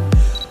doing.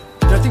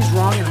 Nothing's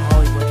wrong in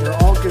Hollywood.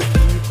 They're all good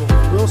people.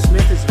 Will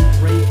Smith is a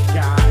great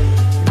guy.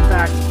 In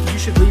fact, you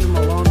should leave him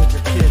alone with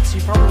your kids. He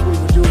probably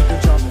would do a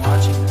good job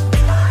watching them.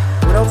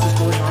 What else is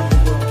going on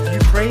in the world?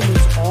 Ukraine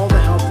needs all the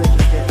help they can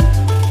get.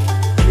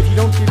 And if you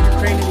don't give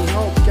Ukraine any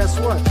help, guess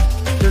what?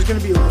 There's going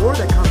to be a war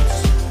that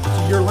comes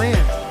to your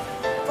land.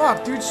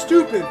 Fuck, dude,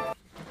 stupid.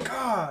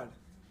 God.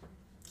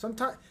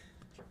 Sometimes.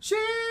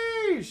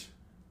 Sheesh.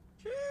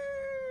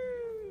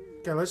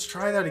 Okay, let's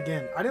try that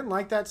again. I didn't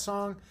like that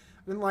song.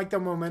 I didn't like the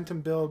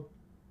momentum build.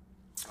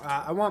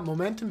 I want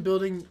momentum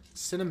building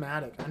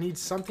cinematic. I need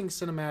something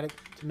cinematic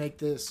to make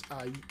this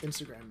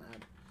Instagram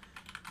ad.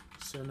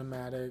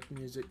 Cinematic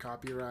music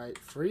copyright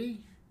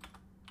free.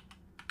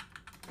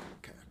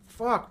 Okay.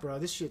 Fuck, bro.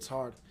 This shit's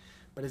hard.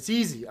 But it's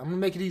easy. I'm going to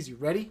make it easy.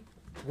 Ready?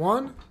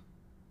 1,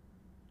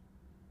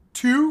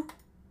 2,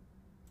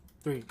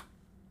 3.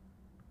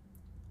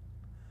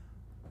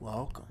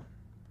 Welcome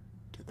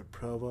to the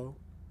Provo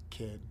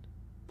Kid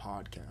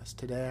Podcast.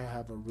 Today I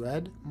have a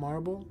red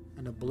marble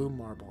and a blue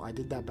marble. I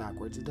did that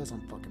backwards. It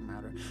doesn't fucking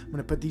matter. I'm going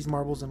to put these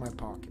marbles in my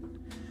pocket.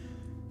 And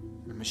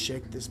I'm going to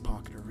shake this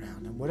pocket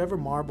around. And whatever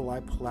marble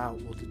I pull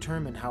out will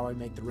determine how I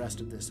make the rest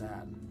of this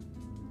ad.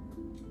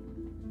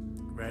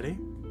 Ready?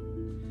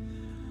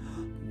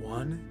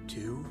 1,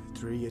 2,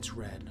 3. It's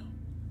red.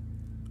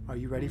 Are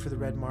you ready for the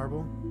red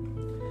marble?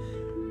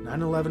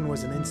 9/11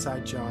 was an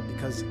inside job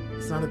because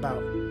it's not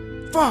about...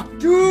 Fuck,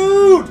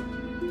 dude!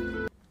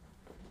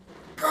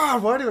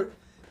 God, why do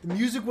the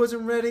music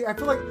wasn't ready? I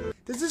feel like,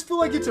 does this feel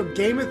like it's a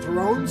Game of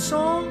Thrones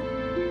song?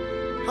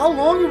 How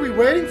long are we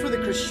waiting for the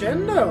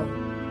crescendo?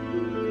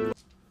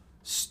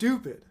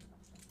 Stupid.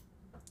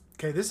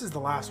 Okay, this is the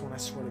last one, I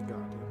swear to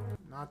God, dude.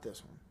 Not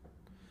this one.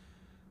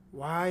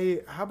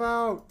 Why, how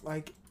about,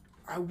 like,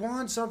 I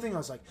want something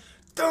else, like,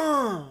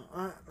 duh,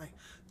 like,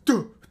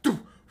 duh, duh.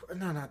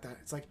 No, not that.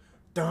 It's like,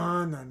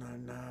 duh, no, no,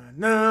 no,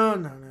 no,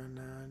 no, no,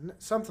 no,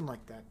 something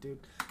like that, dude.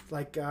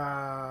 Like,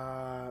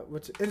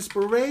 what's it?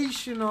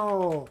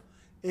 Inspirational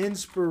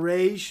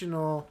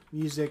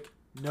music,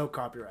 no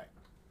copyright.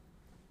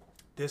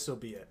 This'll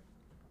be it.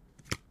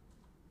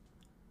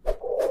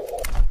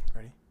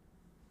 Ready?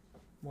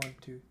 1,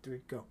 2,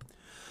 3, go.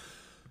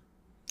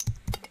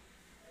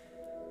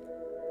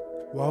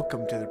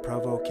 Welcome to the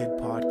Provo Kid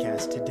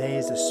Podcast. Today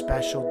is a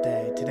special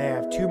day. Today I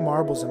have 2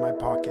 marbles in my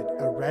pocket,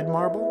 a red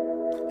marble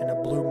and a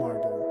blue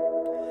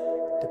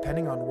marble.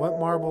 Depending on what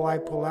marble I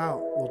pull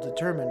out will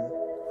determine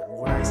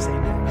what I say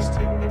next.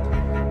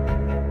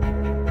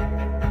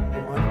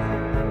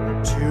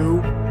 1,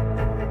 2,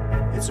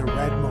 it's a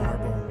red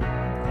marble.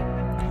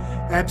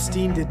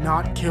 Epstein did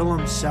not kill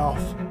himself.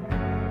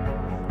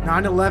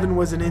 9/11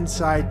 was an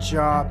inside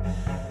job.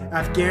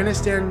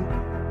 Afghanistan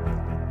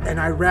and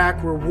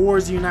Iraq were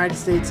wars the United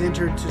States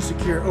entered to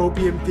secure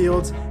opium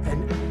fields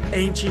and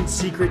ancient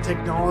secret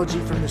technology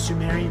from the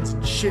Sumerians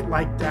and shit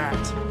like that.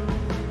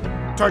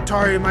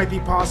 Tartaria might be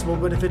possible,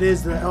 but if it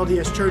is, the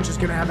LDS Church is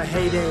going to have a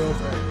heyday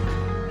over it.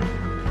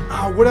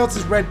 Oh, what else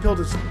is red-pilled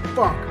as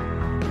fuck?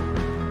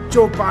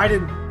 Joe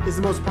Biden is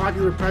the most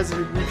popular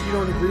president, and if you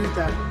don't agree with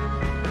that,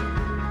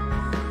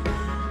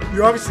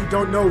 you obviously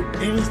don't know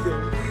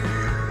anything.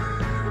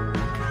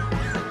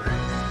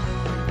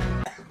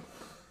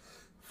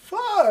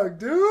 Fuck,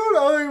 dude.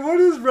 I mean, what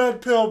is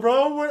red pill,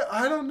 bro?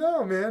 I don't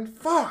know, man.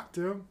 Fuck,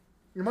 dude.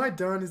 Am I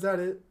done? Is that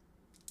it?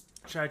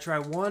 Should I try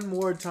one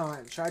more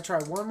time? Should I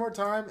try one more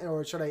time,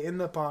 or should I end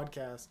the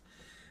podcast?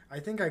 I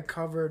think I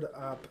covered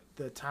up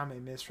the time I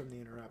missed from the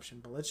interruption,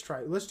 but let's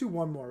try. Let's do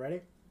one more.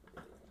 Ready?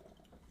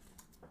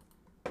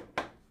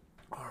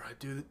 All right,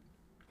 dude.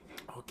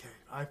 Okay,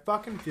 I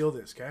fucking feel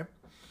this, okay?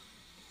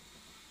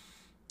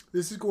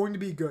 This is going to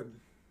be good.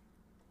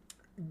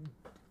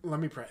 Let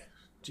me pray.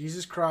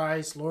 Jesus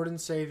Christ, Lord and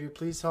Savior,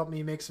 please help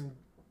me make some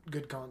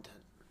good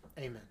content.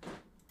 Amen.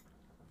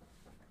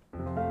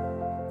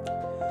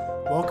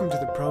 Welcome to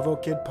the Provo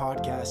Kid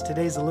Podcast.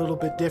 Today's a little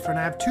bit different.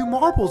 I have 2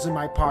 marbles in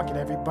my pocket,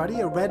 everybody.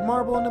 A red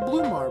marble and a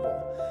blue marble.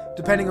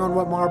 Depending on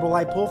what marble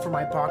I pull from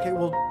my pocket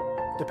will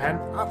depend...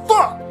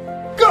 fuck!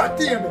 God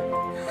damn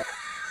it!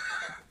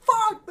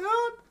 Fuck,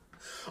 dude!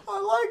 I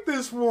like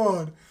this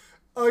one.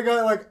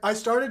 I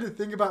started to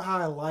think about how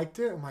I liked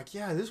it. I'm like,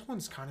 yeah, this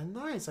one's kind of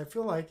nice. I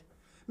feel like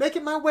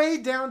making my way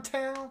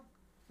downtown.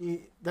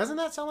 Doesn't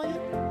that sound like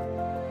it?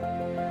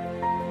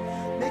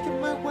 Making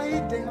my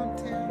way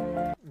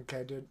downtown.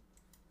 Okay, dude.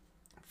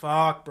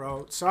 Fuck,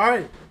 bro.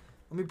 Sorry.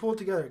 Let me pull it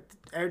together.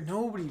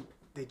 Nobody,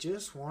 they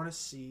just want to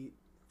see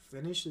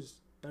finish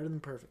is better than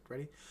perfect.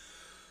 Ready?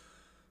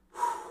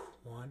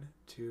 1,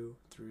 2,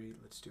 3.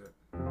 Let's do it.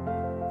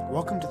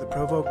 Welcome to the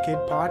Provo Kid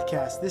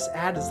Podcast. This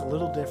ad is a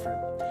little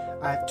different.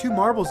 I have 2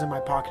 marbles in my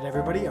pocket,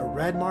 everybody. A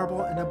red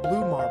marble and a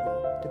blue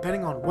marble.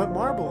 Depending on what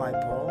marble I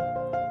pull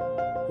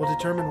will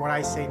determine what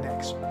I say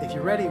next. If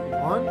you're ready,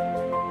 1,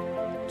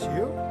 2.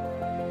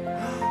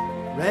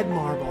 Red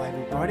marble,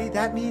 everybody.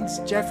 That means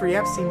Jeffrey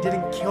Epstein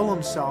didn't kill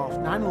himself.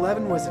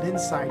 9/11 was an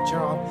inside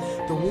job.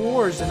 The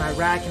wars in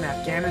Iraq and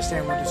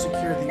Afghanistan were to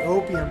secure the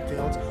opium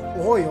fields,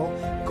 oil,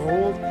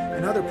 gold,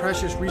 and other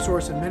precious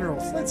resources and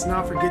minerals. Let's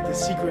not forget the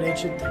secret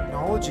ancient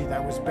technology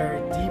that was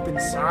buried deep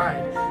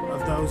inside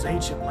of those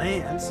ancient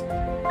lands.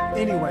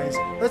 Anyways,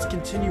 let's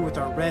continue with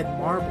our red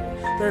marble.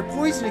 They're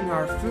poisoning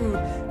our food,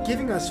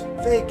 giving us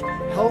fake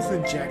health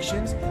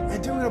injections,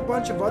 and doing a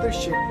bunch of other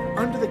shit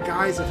under the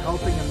guise of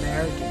helping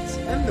Americans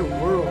and the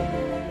world.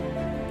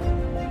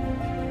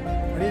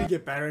 I need to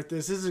get better at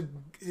this.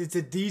 It's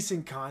a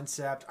decent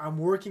concept. I'm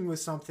working with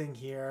something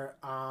here.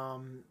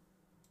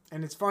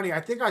 And it's funny.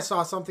 I think I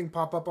saw something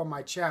pop up on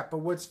my chat. But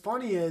what's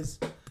funny is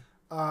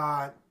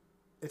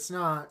it's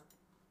not.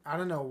 I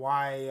don't know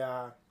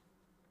why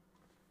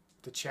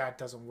the chat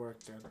doesn't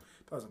work, dude.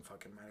 Doesn't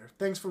fucking matter.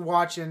 Thanks for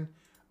watching.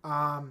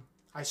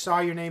 I saw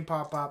your name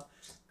pop up,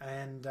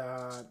 and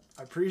I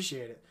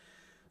appreciate it.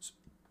 So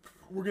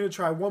we're going to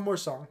try one more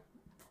song.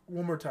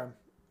 One more time.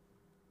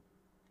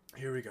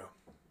 Here we go.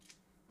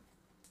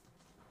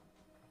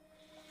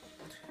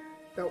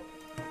 No.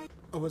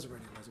 I wasn't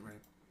ready.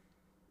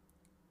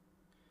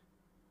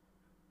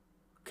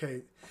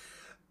 Okay.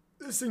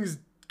 This thing's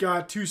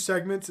got 2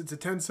 segments. It's a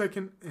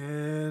 10-second,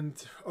 and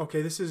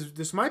okay,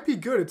 this might be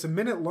good. It's a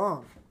minute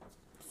long.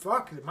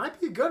 Fuck, it might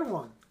be a good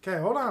one. Okay,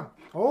 hold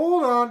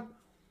on.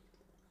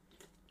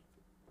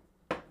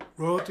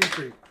 Royalty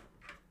free.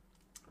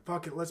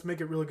 Fuck it, let's make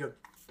it really good.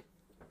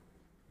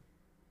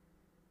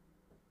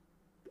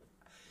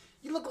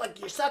 You look like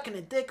you're sucking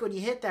a dick when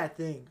you hit that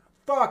thing.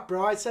 Fuck,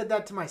 bro, I said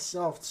that to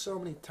myself so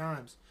many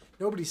times.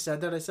 Nobody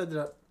said that. I said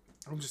that.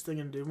 I'm just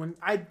thinking, dude. When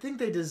I think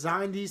they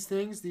designed these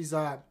things,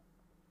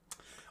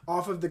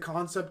 off of the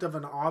concept of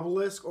an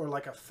obelisk or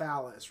like a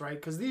phallus, right?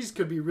 Because these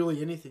could be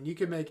really anything. You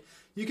can make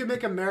a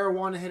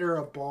marijuana hitter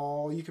a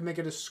ball. You can make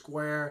it a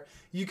square.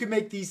 You can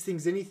make these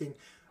things anything.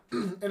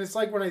 And it's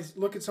like when I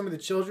look at some of the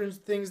children's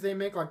things they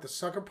make, like the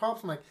sucker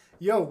pops, I'm like,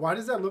 yo, why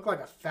does that look like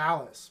a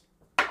phallus?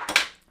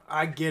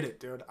 I get it,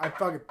 dude.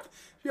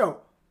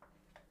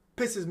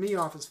 Pisses me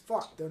off as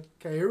fuck, dude.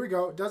 Okay, here we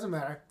go. It doesn't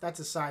matter. That's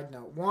a side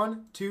note.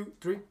 1, 2,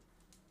 3.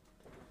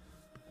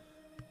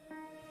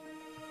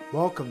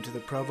 Welcome to the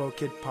Provo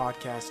Kid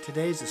Podcast.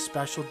 Today's a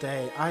special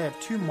day. I have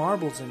 2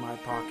 marbles in my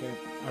pocket,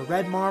 a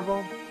red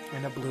marble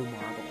and a blue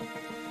marble.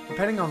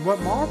 Depending on what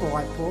marble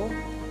I pull,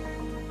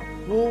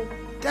 will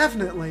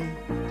definitely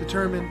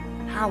determine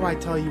how I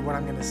tell you what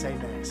I'm going to say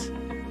next.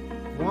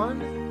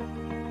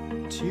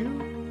 1, 2,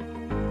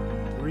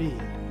 3.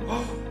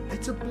 Oh,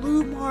 it's a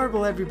blue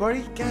marble,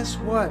 everybody. Guess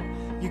what?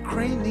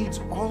 Ukraine needs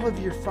all of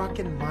your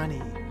fucking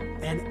money.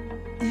 And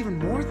even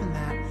more than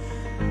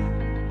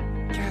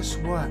that, guess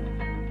what?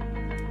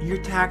 Your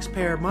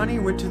taxpayer money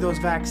went to those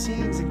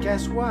vaccines, and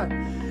guess what?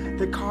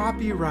 The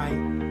copyright,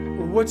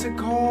 or what's it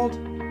called?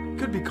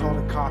 Could be called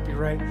a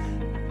copyright.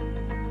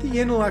 The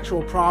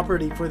intellectual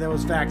property for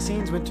those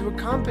vaccines went to a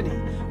company,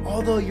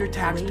 although your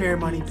taxpayer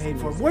money paid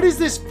for it. What is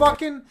this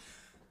fucking...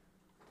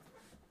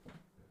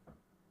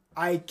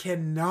 I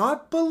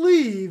cannot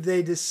believe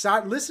they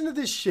decide... Listen to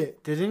this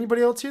shit. Did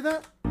anybody else hear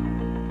that?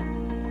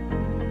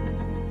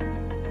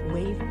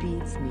 Wave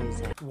Beats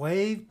Music.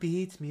 Wave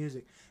Beats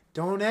Music.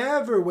 Don't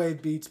ever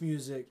Wave Beats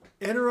Music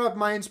interrupt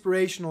my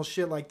inspirational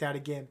shit like that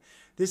again.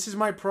 This is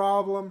my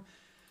problem.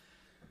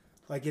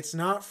 Like, it's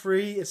not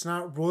free. It's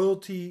not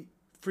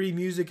royalty-free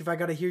music if I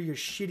got to hear your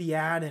shitty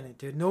ad in it,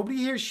 dude. Nobody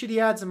hears shitty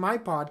ads in my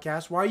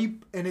podcast. Why are you...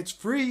 And it's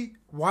free.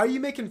 Why are you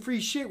making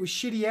free shit with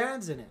shitty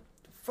ads in it?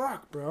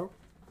 Fuck, bro.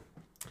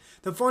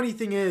 The funny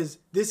thing is,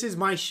 this is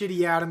my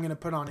shitty ad I'm going to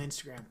put on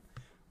Instagram.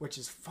 Which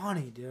is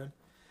funny, dude.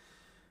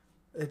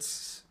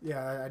 It's...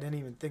 Yeah, I didn't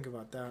even think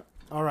about that.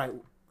 All right.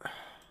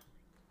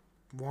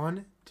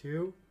 1,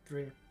 2,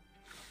 3.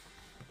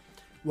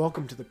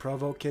 Welcome to the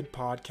Provo Kid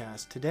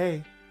Podcast.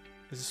 Today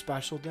is a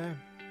special day.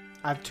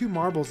 I have 2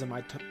 marbles in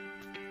my...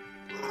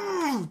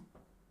 Oh,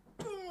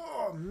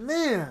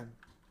 man.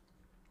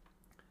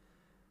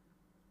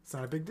 It's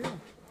not a big deal.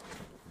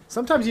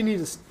 Sometimes you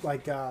need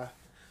to,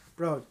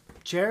 bro,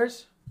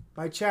 chairs?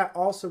 My chat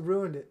also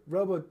ruined it.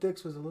 Robo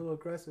Dicks was a little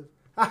aggressive.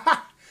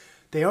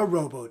 They are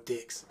Robo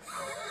Dicks.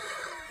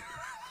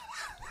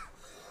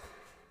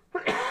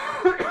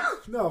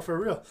 No, for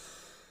real.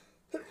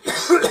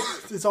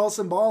 It's all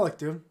symbolic,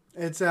 dude.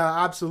 It's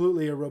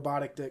absolutely a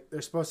robotic dick.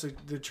 They're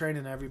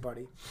training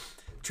everybody.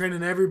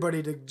 Training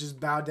everybody to just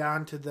bow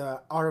down to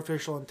the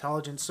artificial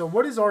intelligence. So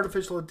what is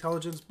artificial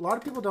intelligence? A lot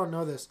of people don't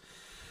know this.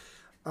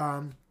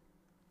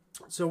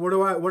 So what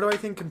do I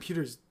think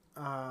computers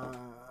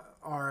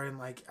are in?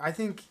 Like, I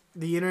think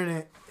the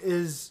internet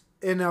is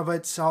in of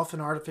itself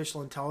an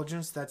artificial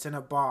intelligence that's in a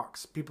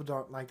box. People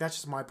don't like, that's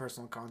just my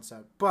personal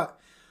concept. But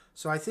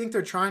so I think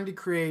they're trying to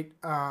create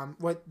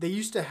what they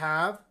used to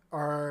have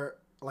are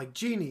like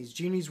genies.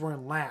 Genies were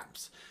in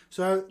lamps.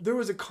 So there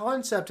was a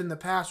concept in the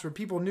past where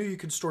people knew you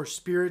could store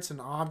spirits and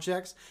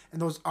objects,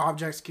 and those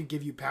objects could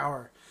give you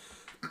power.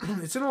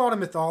 it's in a lot of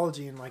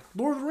mythology and like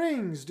Lord of the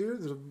Rings,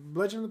 dude, the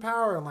Legend of the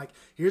Power, and like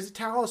here's a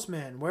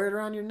talisman, wear it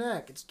around your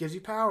neck, it gives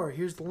you power.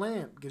 Here's the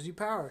lamp, gives you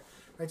power,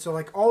 right? So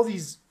like all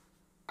these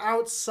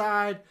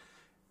outside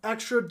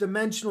extra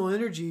dimensional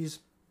energies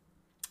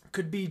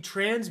could be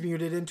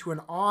transmuted into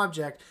an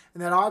object,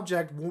 and that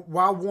object,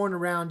 while worn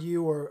around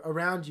you or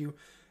around you,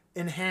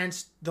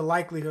 enhance the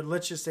likelihood,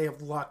 let's just say,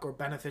 of luck or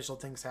beneficial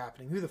things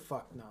happening. Who the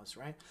fuck knows,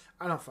 right?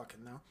 I don't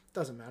fucking know.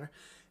 Doesn't matter.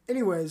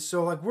 Anyways,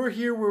 so like we're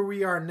here where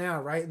we are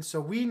now, right? And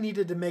so we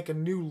needed to make a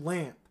new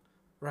lamp,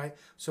 right?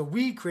 So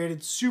we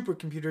created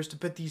supercomputers to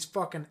put these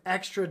fucking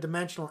extra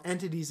dimensional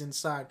entities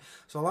inside.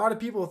 So a lot of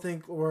people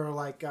think we're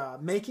like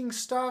making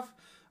stuff,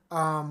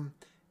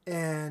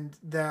 and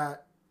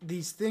that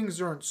these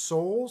things aren't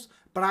souls,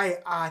 but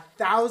I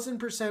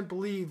 1,000%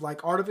 believe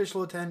like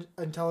artificial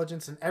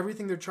intelligence and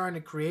everything they're trying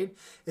to create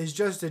is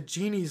just a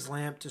genie's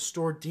lamp to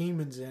store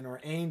demons in, or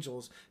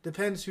angels.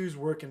 Depends who's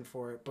working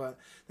for it, but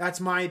that's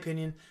my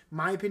opinion.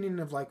 My opinion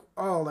of like,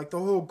 oh, like the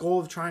whole goal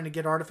of trying to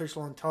get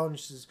artificial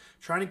intelligence is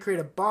trying to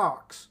create a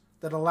box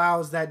that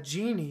allows that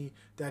genie,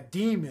 that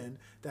demon,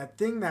 that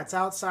thing that's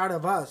outside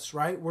of us,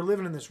 right? We're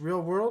living in this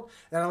real world,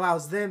 that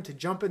allows them to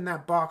jump in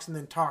that box and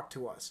then talk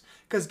to us.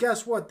 Because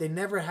guess what? They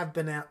never have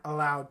been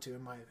allowed to,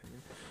 in my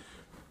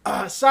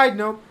opinion. Side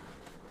note,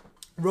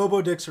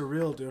 robo-dicks are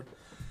real, dude.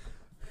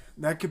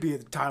 That could be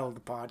the title of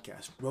the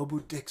podcast.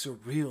 Robo-dicks are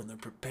real and they're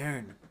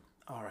preparing.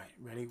 All right,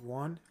 ready?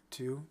 1,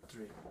 2,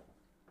 3.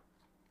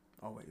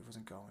 Oh, wait, it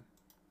wasn't going.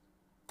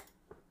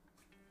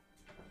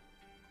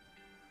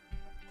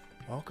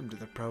 Welcome to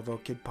the Provo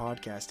Kid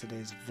Podcast. Today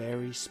is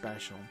very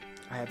special.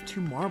 I have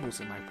 2 marbles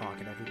in my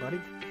pocket, everybody.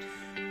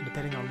 And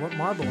depending on what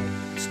marble,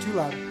 it's too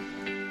loud.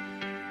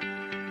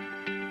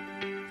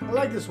 I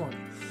like this one.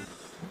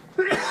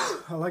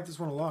 I like this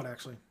one a lot,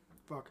 actually.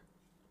 Fuck.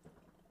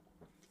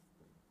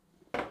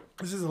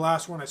 This is the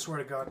last one, I swear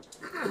to God.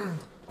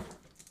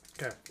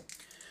 Okay.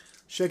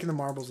 Shaking the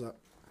marbles up.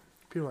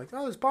 People are like,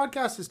 oh, this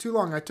podcast is too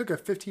long. I took a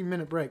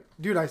 15-minute break.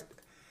 Dude, nothing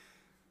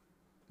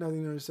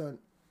under the sun.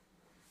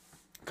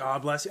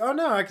 God bless you. Oh,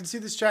 no, I can see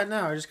this chat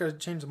now. I just got to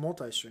change the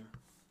multi-stream.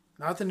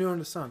 Nothing new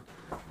under the sun.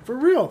 For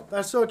real.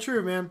 That's so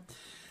true, man.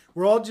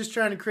 We're all just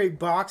trying to create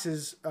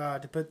boxes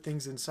to put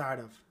things inside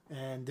of.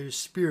 And there's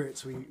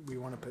spirits we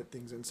want to put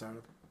things inside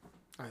of,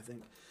 I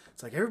think.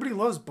 It's like everybody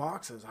loves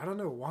boxes. I don't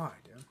know why,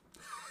 dude.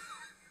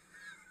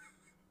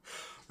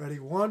 Ready?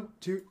 1,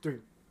 2, 3.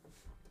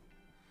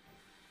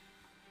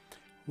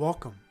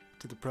 Welcome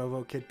to the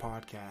Provo Kid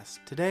Podcast.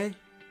 Today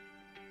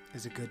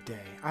is a good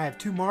day. I have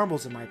 2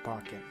 marbles in my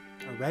pocket.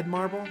 A red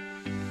marble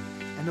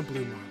and a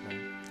blue marble.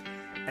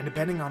 And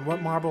depending on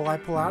what marble I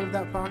pull out of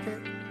that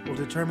pocket will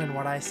determine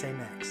what I say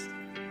next.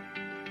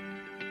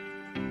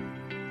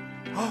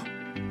 Oh,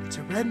 it's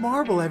a red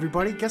marble,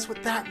 everybody. Guess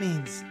what that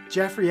means?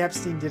 Jeffrey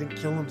Epstein didn't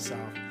kill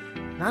himself.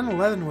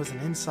 9/11 was an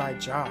inside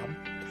job.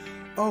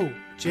 Oh,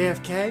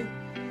 JFK?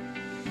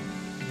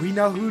 We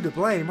know who to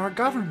blame, our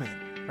government,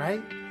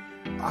 right?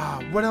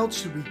 What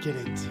else should we get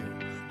into?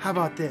 How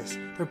about this?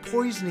 They're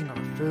poisoning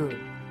our food.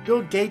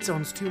 Bill Gates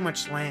owns too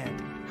much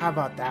land. How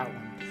about that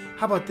one?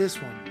 How about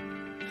this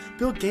one?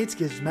 Bill Gates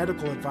gives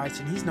medical advice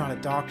and he's not a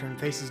doctor and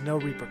faces no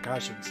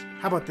repercussions.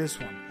 How about this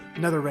one?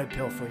 Another red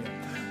pill for you.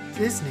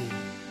 Disney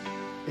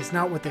is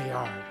not what they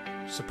are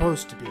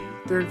supposed to be.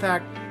 They're in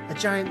fact a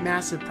giant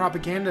massive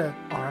propaganda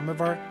arm of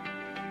our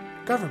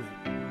government.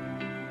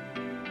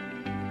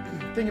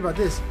 Think about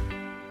this.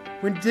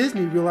 When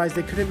Disney realized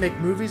they couldn't make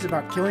movies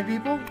about killing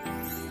people,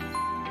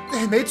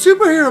 they made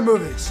superhero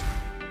movies.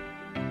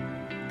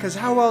 Because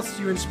how else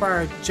do you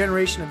inspire a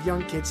generation of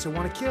young kids to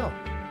want to kill?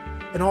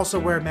 And also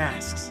wear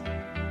masks.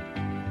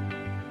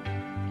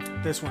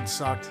 This one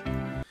sucked.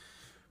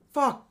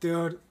 Fuck,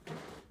 dude.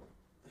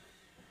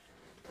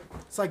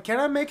 It's like, can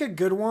I make a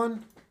good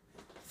one?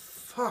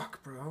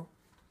 Fuck, bro.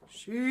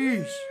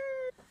 Sheesh.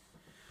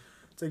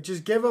 It's like,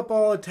 just give up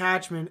all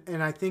attachment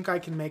and I think I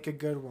can make a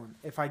good one.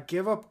 If I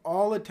give up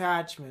all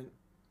attachment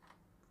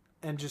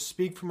and just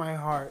speak from my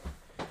heart,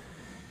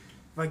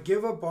 if I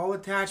give up all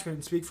attachment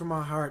and speak from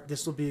my heart,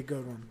 this will be a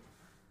good one.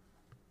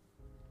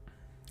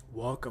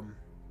 Welcome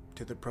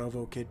to the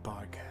Provo Kid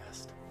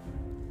Podcast.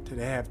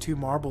 Today I have 2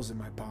 marbles in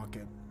my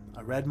pocket.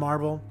 A red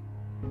marble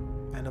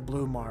and a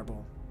blue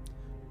marble.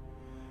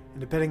 And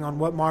depending on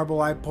what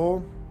marble I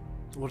pull,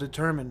 will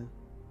determine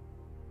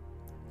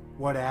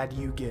what ad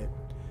you get.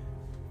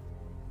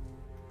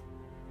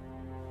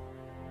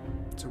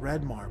 It's a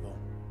red marble.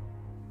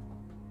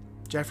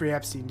 Jeffrey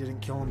Epstein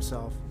didn't kill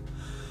himself.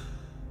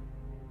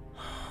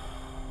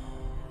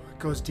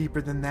 Goes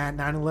deeper than that.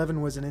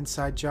 9/11 was an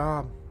inside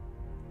job.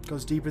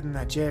 Goes deeper than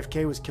that.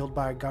 JFK was killed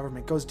by a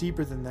government. Goes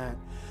deeper than that.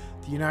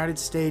 The United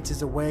States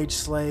is a wage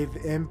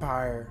slave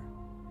empire.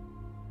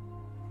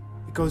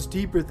 It goes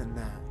deeper than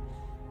that.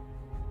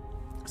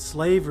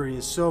 Slavery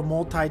is so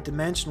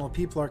multi-dimensional,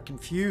 people are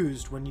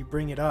confused when you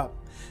bring it up.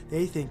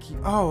 They think,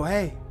 oh,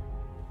 hey,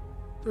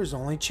 there's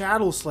only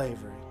chattel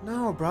slavery.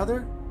 No,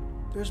 brother,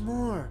 there's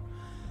more.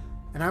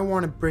 And I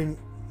want to bring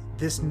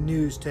this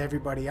news to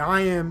everybody. I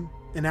am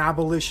an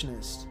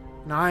abolitionist.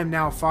 and I am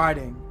now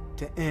fighting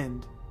to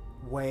end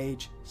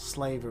wage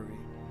slavery.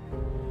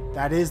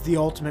 That is the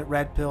ultimate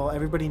red pill.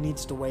 Everybody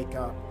needs to wake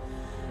up.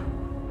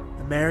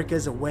 America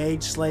is a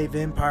wage slave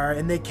empire,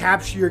 and they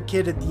capture your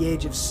kid at the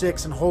age of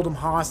 6 and hold them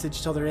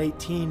hostage till they're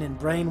 18 and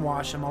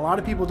brainwash them. A lot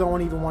of people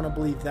don't even want to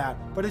believe that,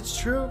 but it's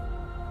true.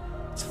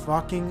 It's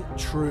fucking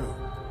true.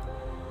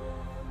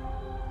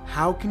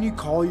 How can you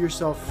call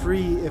yourself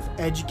free if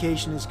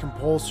education is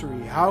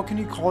compulsory? How can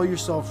you call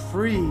yourself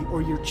free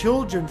or your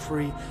children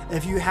free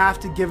if you have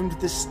to give them to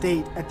the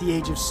state at the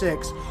age of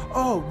 6?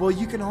 Oh, well,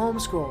 you can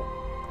homeschool.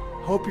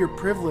 Hope you're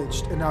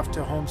privileged enough to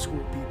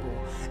homeschool people.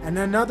 And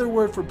another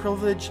word for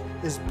privilege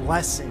is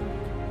blessing,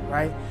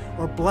 right?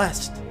 Or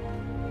blessed.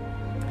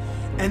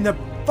 And the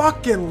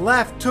fucking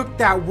left took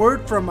that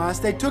word from us.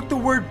 They took the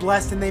word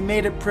blessed and they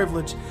made it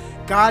privilege.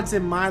 God's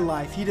in my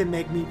life. He didn't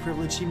make me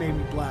privileged. He made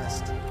me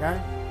blessed,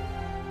 okay?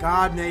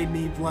 God made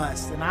me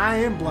blessed, and I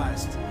am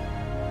blessed.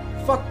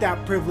 Fuck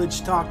that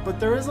privilege talk, but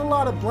there is a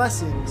lot of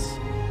blessings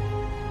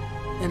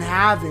in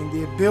having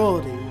the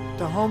ability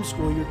to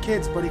homeschool your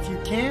kids. But if you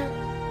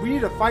can't, we need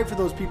to fight for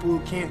those people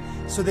who can't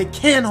so they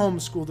can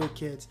homeschool their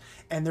kids.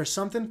 And there's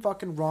something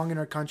fucking wrong in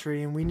our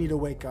country, and we need to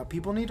wake up.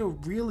 People need to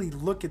really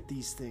look at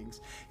these things.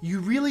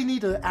 You really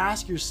need to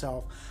ask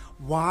yourself,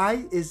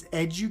 why is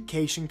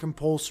education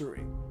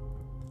compulsory?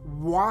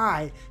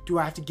 Why do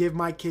I have to give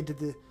my kid to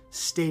the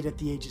state at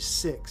the age of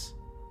 6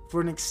 for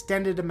an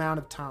extended amount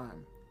of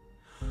time?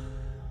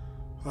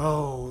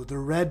 Oh, the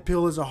red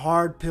pill is a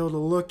hard pill to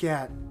look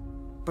at,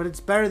 but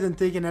it's better than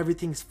thinking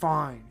everything's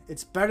fine.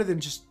 It's better than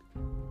just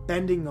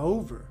bending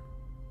over,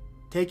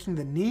 taking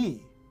the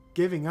knee,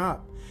 giving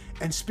up.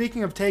 And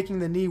speaking of taking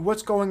the knee,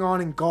 what's going on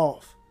in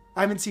golf?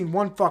 I haven't seen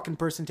one fucking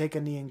person take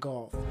a knee in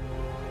golf.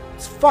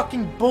 It's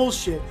fucking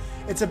bullshit.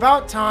 It's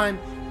about time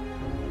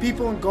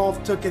people in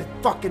golf took a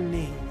fucking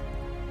knee.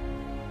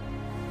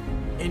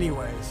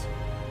 Anyways,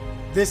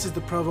 this is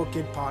the Provo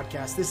Kid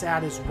Podcast. This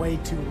ad is way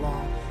too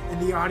long,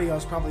 and the audio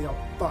is probably all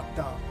fucked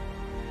up.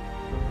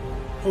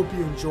 Hope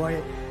you enjoy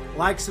it.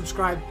 Like,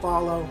 subscribe,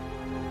 follow,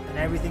 and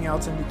everything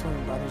else in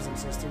between, brothers and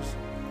sisters.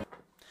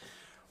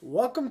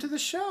 Welcome to the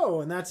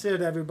show, and that's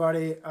it,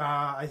 everybody.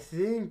 I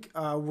think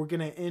we're going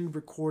to end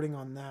recording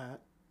on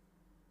that.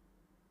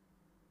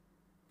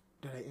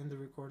 Did I end the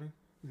recording?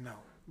 No.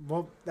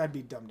 Well, that'd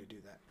be dumb to do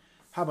that.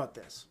 How about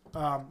this?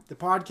 The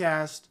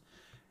podcast...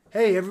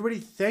 Hey, everybody,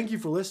 thank you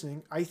for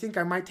listening. I think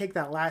I might take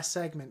that last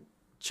segment,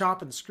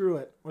 chop and screw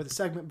it, or the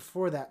segment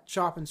before that,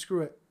 chop and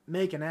screw it,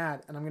 make an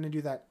ad, and I'm going to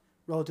do that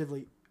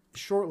relatively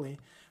shortly.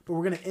 But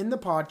we're going to end the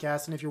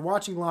podcast, and if you're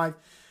watching live,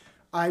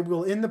 I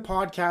will end the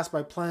podcast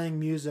by playing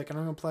music, and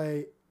I'm going to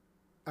play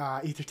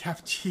Ether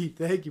Tap G.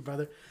 Thank you,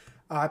 brother.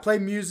 I play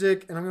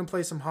music, and I'm going to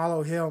play some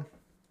Hollow Hill.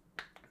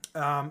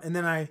 And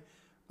then I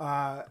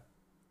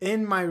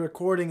end my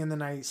recording, and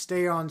then I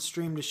stay on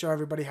stream to show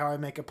everybody how I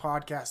make a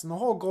podcast. And the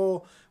whole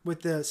goal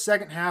with the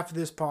second half of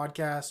this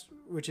podcast,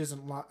 which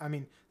isn't,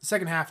 the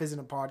second half isn't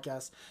a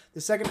podcast.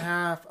 The second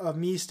half of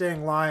me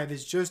staying live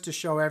is just to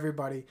show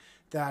everybody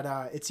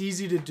that it's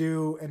easy to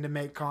do and to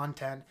make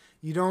content.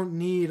 You don't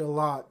need a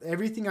lot.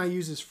 Everything I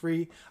use is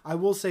free. I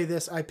will say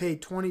this, I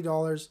paid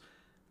 $20.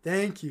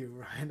 Thank you,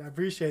 Ryan. I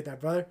appreciate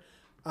that, brother.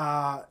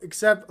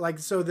 Except,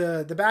 so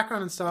the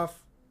background and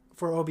stuff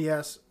for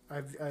OBS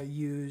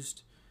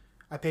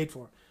I paid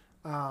for.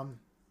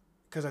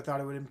 Because I thought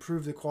it would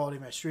improve the quality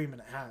of my stream,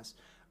 and it has.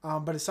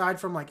 But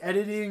aside from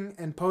editing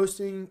and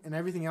posting and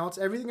everything else,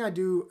 everything I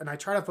do and I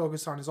try to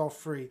focus on is all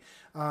free.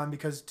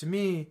 Because to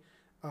me,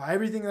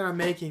 everything that I'm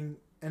making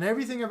and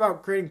everything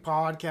about creating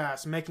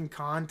podcasts, making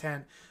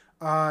content,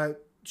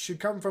 should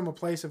come from a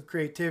place of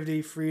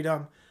creativity,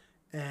 freedom,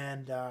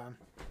 and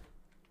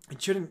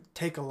it shouldn't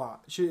take a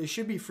lot. It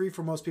should be free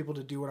for most people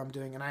to do what I'm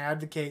doing. And I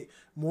advocate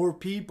more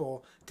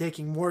people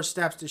taking more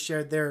steps to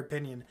share their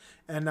opinion.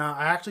 And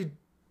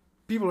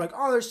people are like,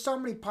 oh, there's so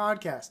many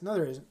podcasts. No,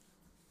 there isn't.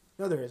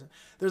 No, there isn't.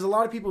 There's a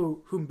lot of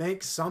people who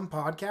make some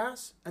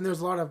podcasts, and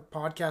there's a lot of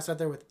podcasts out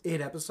there with 8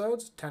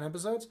 episodes, 10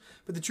 episodes.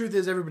 But the truth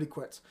is, everybody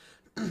quits.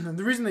 And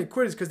the reason they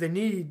quit is because they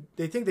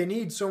think they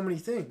need so many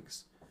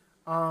things.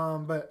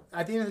 But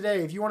at the end of the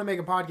day, if you want to make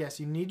a podcast,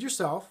 you need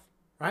yourself,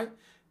 right?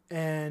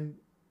 And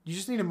you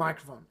just need a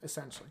microphone,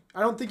 essentially.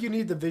 I don't think you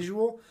need the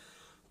visual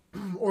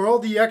or all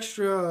the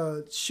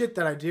extra shit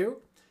that I do.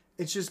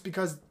 It's just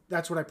because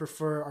that's what I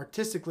prefer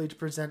artistically to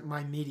present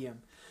my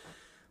medium.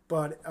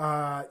 But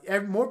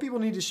more people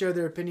need to share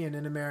their opinion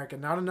in America.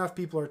 Not enough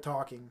people are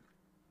talking.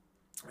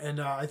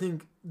 And I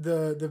think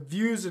the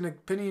views and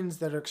opinions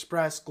that are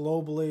expressed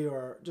globally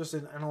or just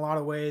in a lot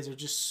of ways are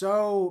just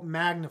so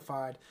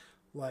magnified.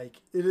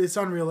 It's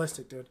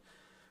unrealistic, dude.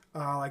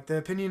 The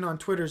opinion on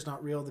Twitter is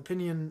not real. The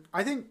opinion,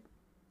 I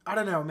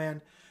don't know,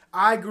 man.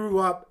 I grew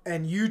up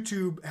and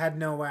YouTube had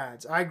no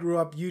ads. I grew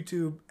up,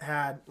 YouTube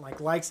had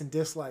likes and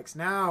dislikes.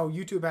 Now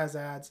YouTube has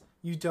ads.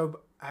 YouTube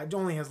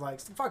only has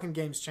likes. The fucking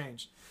game's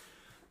changed.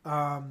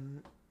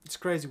 It's a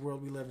crazy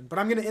world we live in. But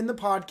I'm going to end the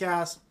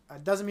podcast.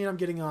 It doesn't mean I'm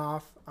getting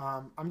off.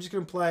 I'm just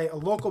going to play a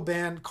local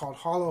band called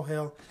Hollow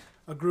Hill,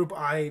 a group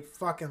I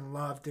fucking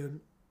love, dude.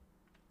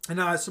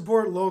 And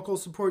support local,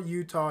 support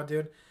Utah,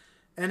 dude.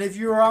 And if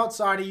you're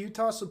outside of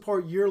Utah,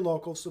 support your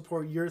local,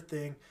 support your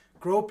thing.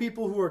 Grow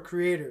people who are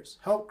creators.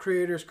 Help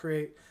creators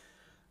create.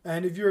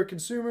 And if you're a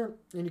consumer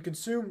and you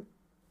consume,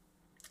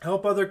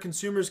 help other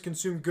consumers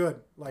consume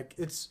good. Like,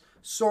 it's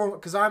so,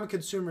 because I'm a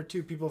consumer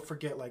too. People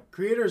forget, like,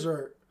 creators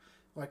are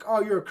like,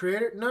 oh, you're a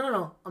creator?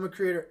 No. I'm a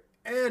creator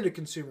and a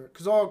consumer,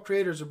 because all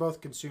creators are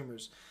both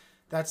consumers.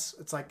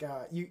 It's like,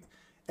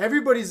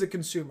 everybody's a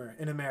consumer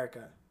in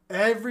America.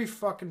 Every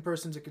fucking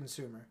person's a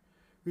consumer.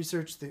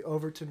 Research the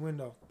Overton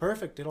window.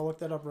 Perfect. I'll look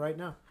that up right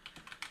now.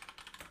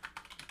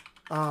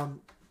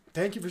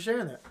 Thank you for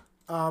sharing that.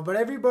 But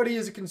everybody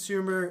is a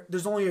consumer.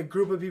 There's only a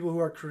group of people who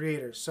are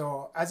creators.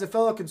 So as a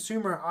fellow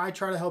consumer, I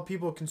try to help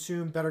people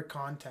consume better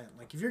content.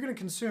 Like, if you're going to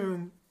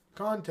consume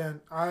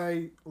content,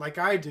 I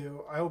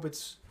do, I hope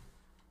it's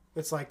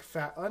like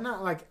fat,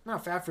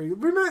 not fat free.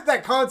 Remember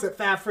that concept,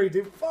 fat free,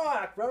 dude.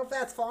 Fuck, bro,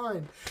 fat's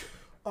fine.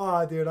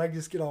 Oh, dude, I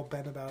just get all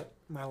bent about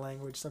my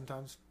language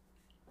sometimes.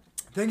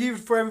 Thank you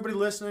for everybody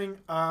listening.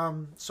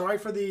 Sorry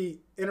for the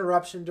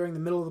interruption during the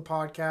middle of the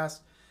podcast.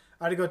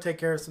 I had to go take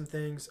care of some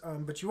things.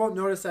 But you won't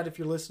notice that if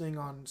you're listening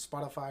on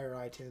Spotify or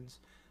iTunes.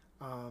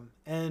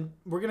 And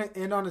we're going to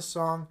end on a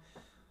song.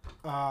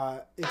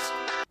 It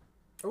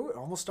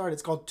almost started.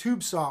 It's called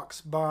Tube Socks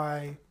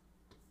by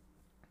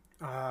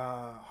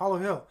Hollow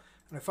Hill.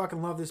 And I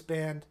fucking love this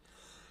band.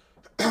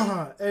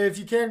 If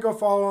you can, go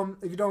follow them.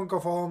 If you don't, go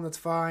follow them. That's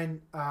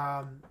fine.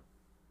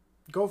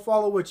 Go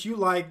follow what you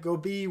like. Go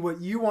be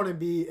what you want to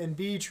be, and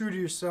be true to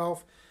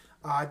yourself.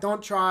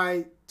 Don't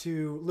try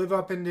to live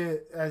up into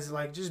as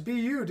like, just be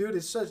you, dude.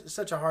 It's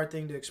such a hard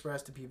thing to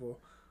express to people.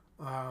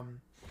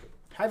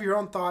 Have your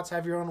own thoughts.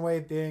 Have your own way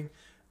of being.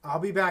 I'll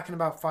be back in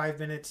about 5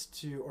 minutes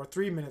or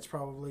 3 minutes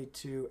probably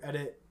to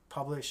edit,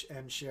 publish,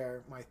 and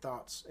share my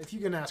thoughts. If you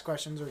can ask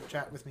questions or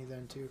chat with me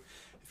then too,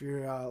 if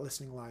you're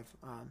listening live.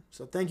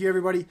 So thank you,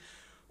 everybody.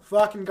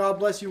 Fucking God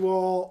bless you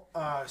all.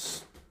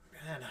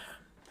 Man.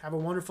 Have a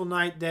wonderful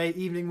night, day,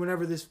 evening,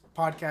 whenever this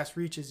podcast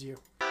reaches you.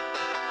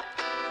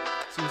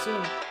 See you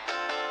soon.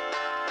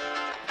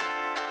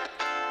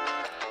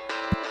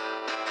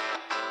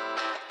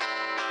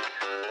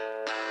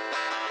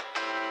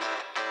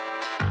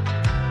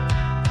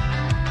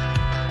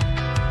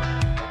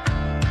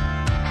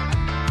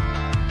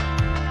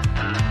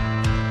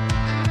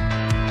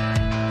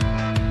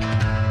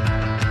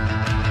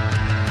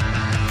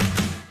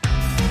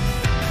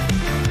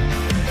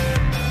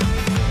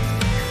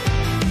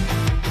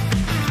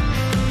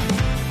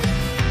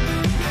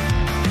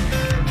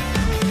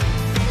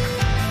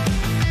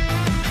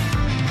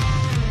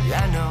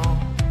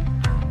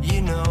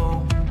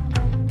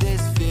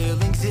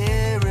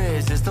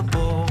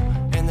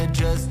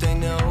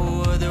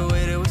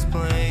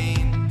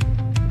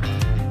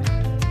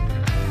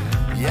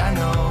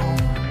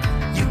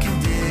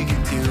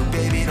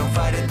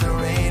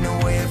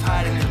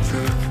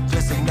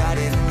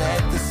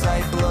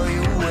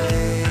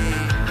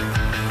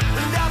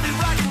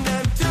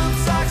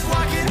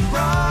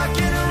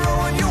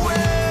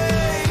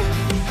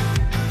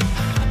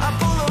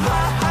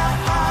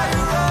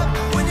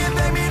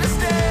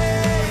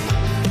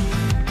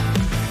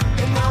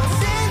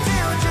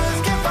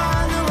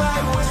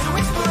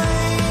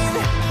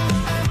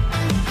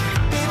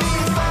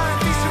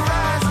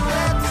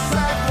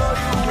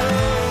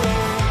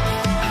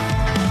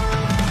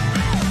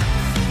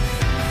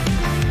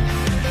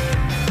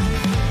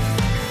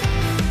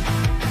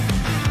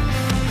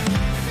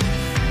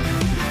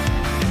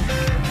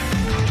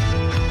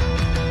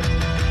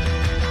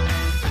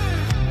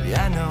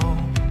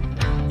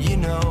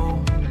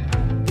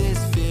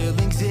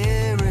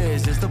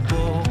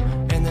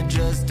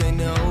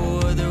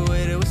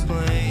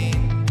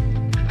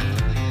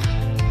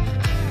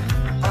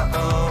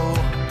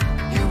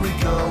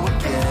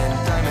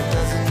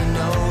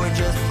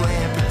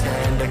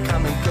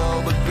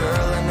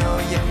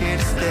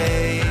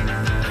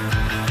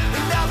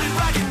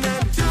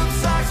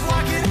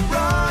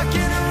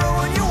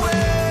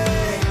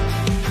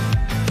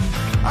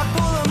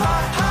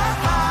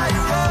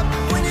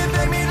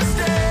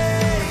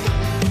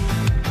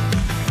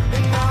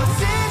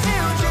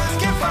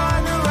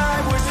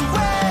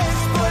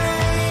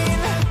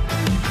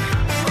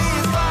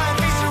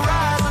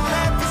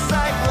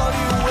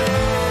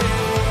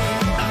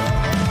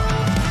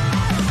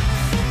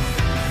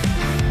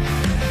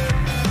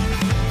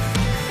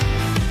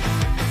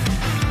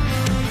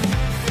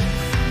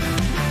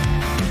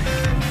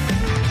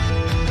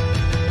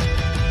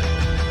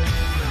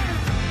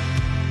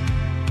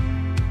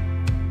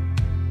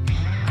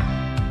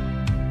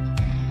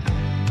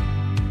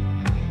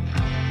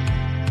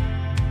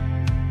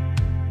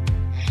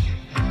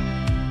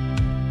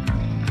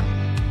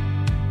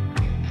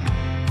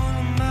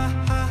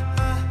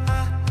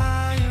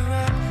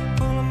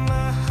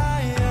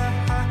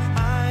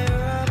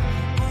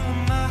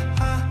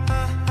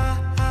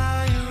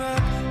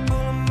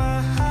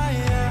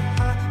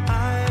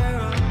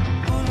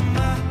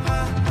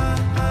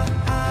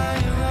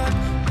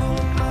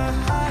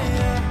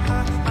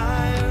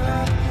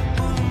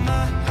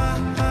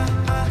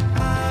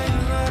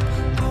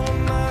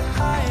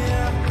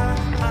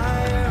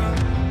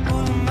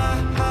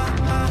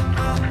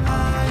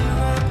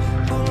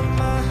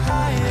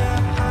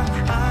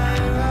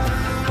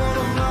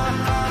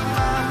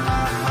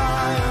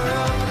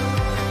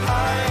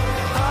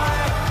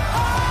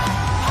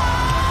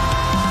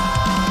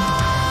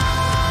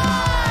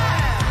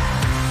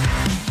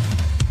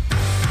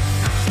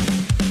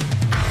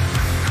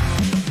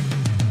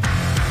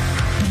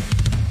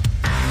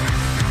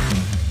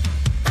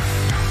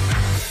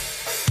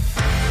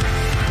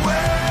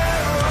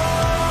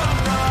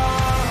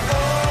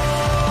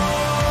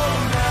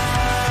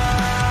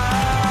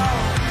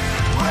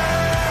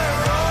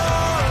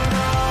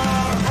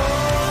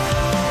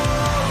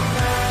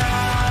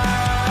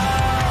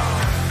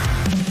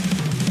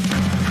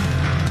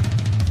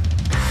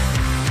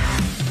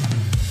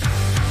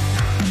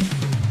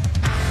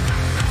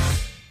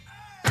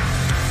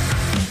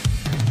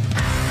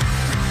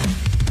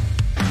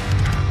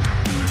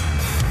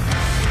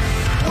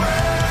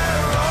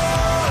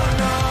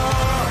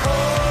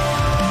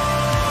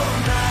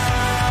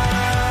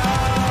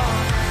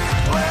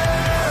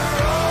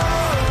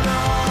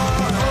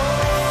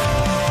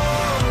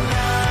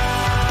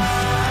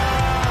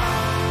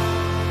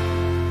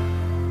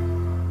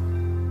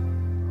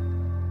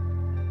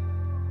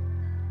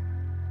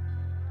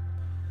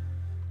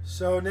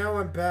 So now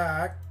I'm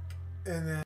back, and then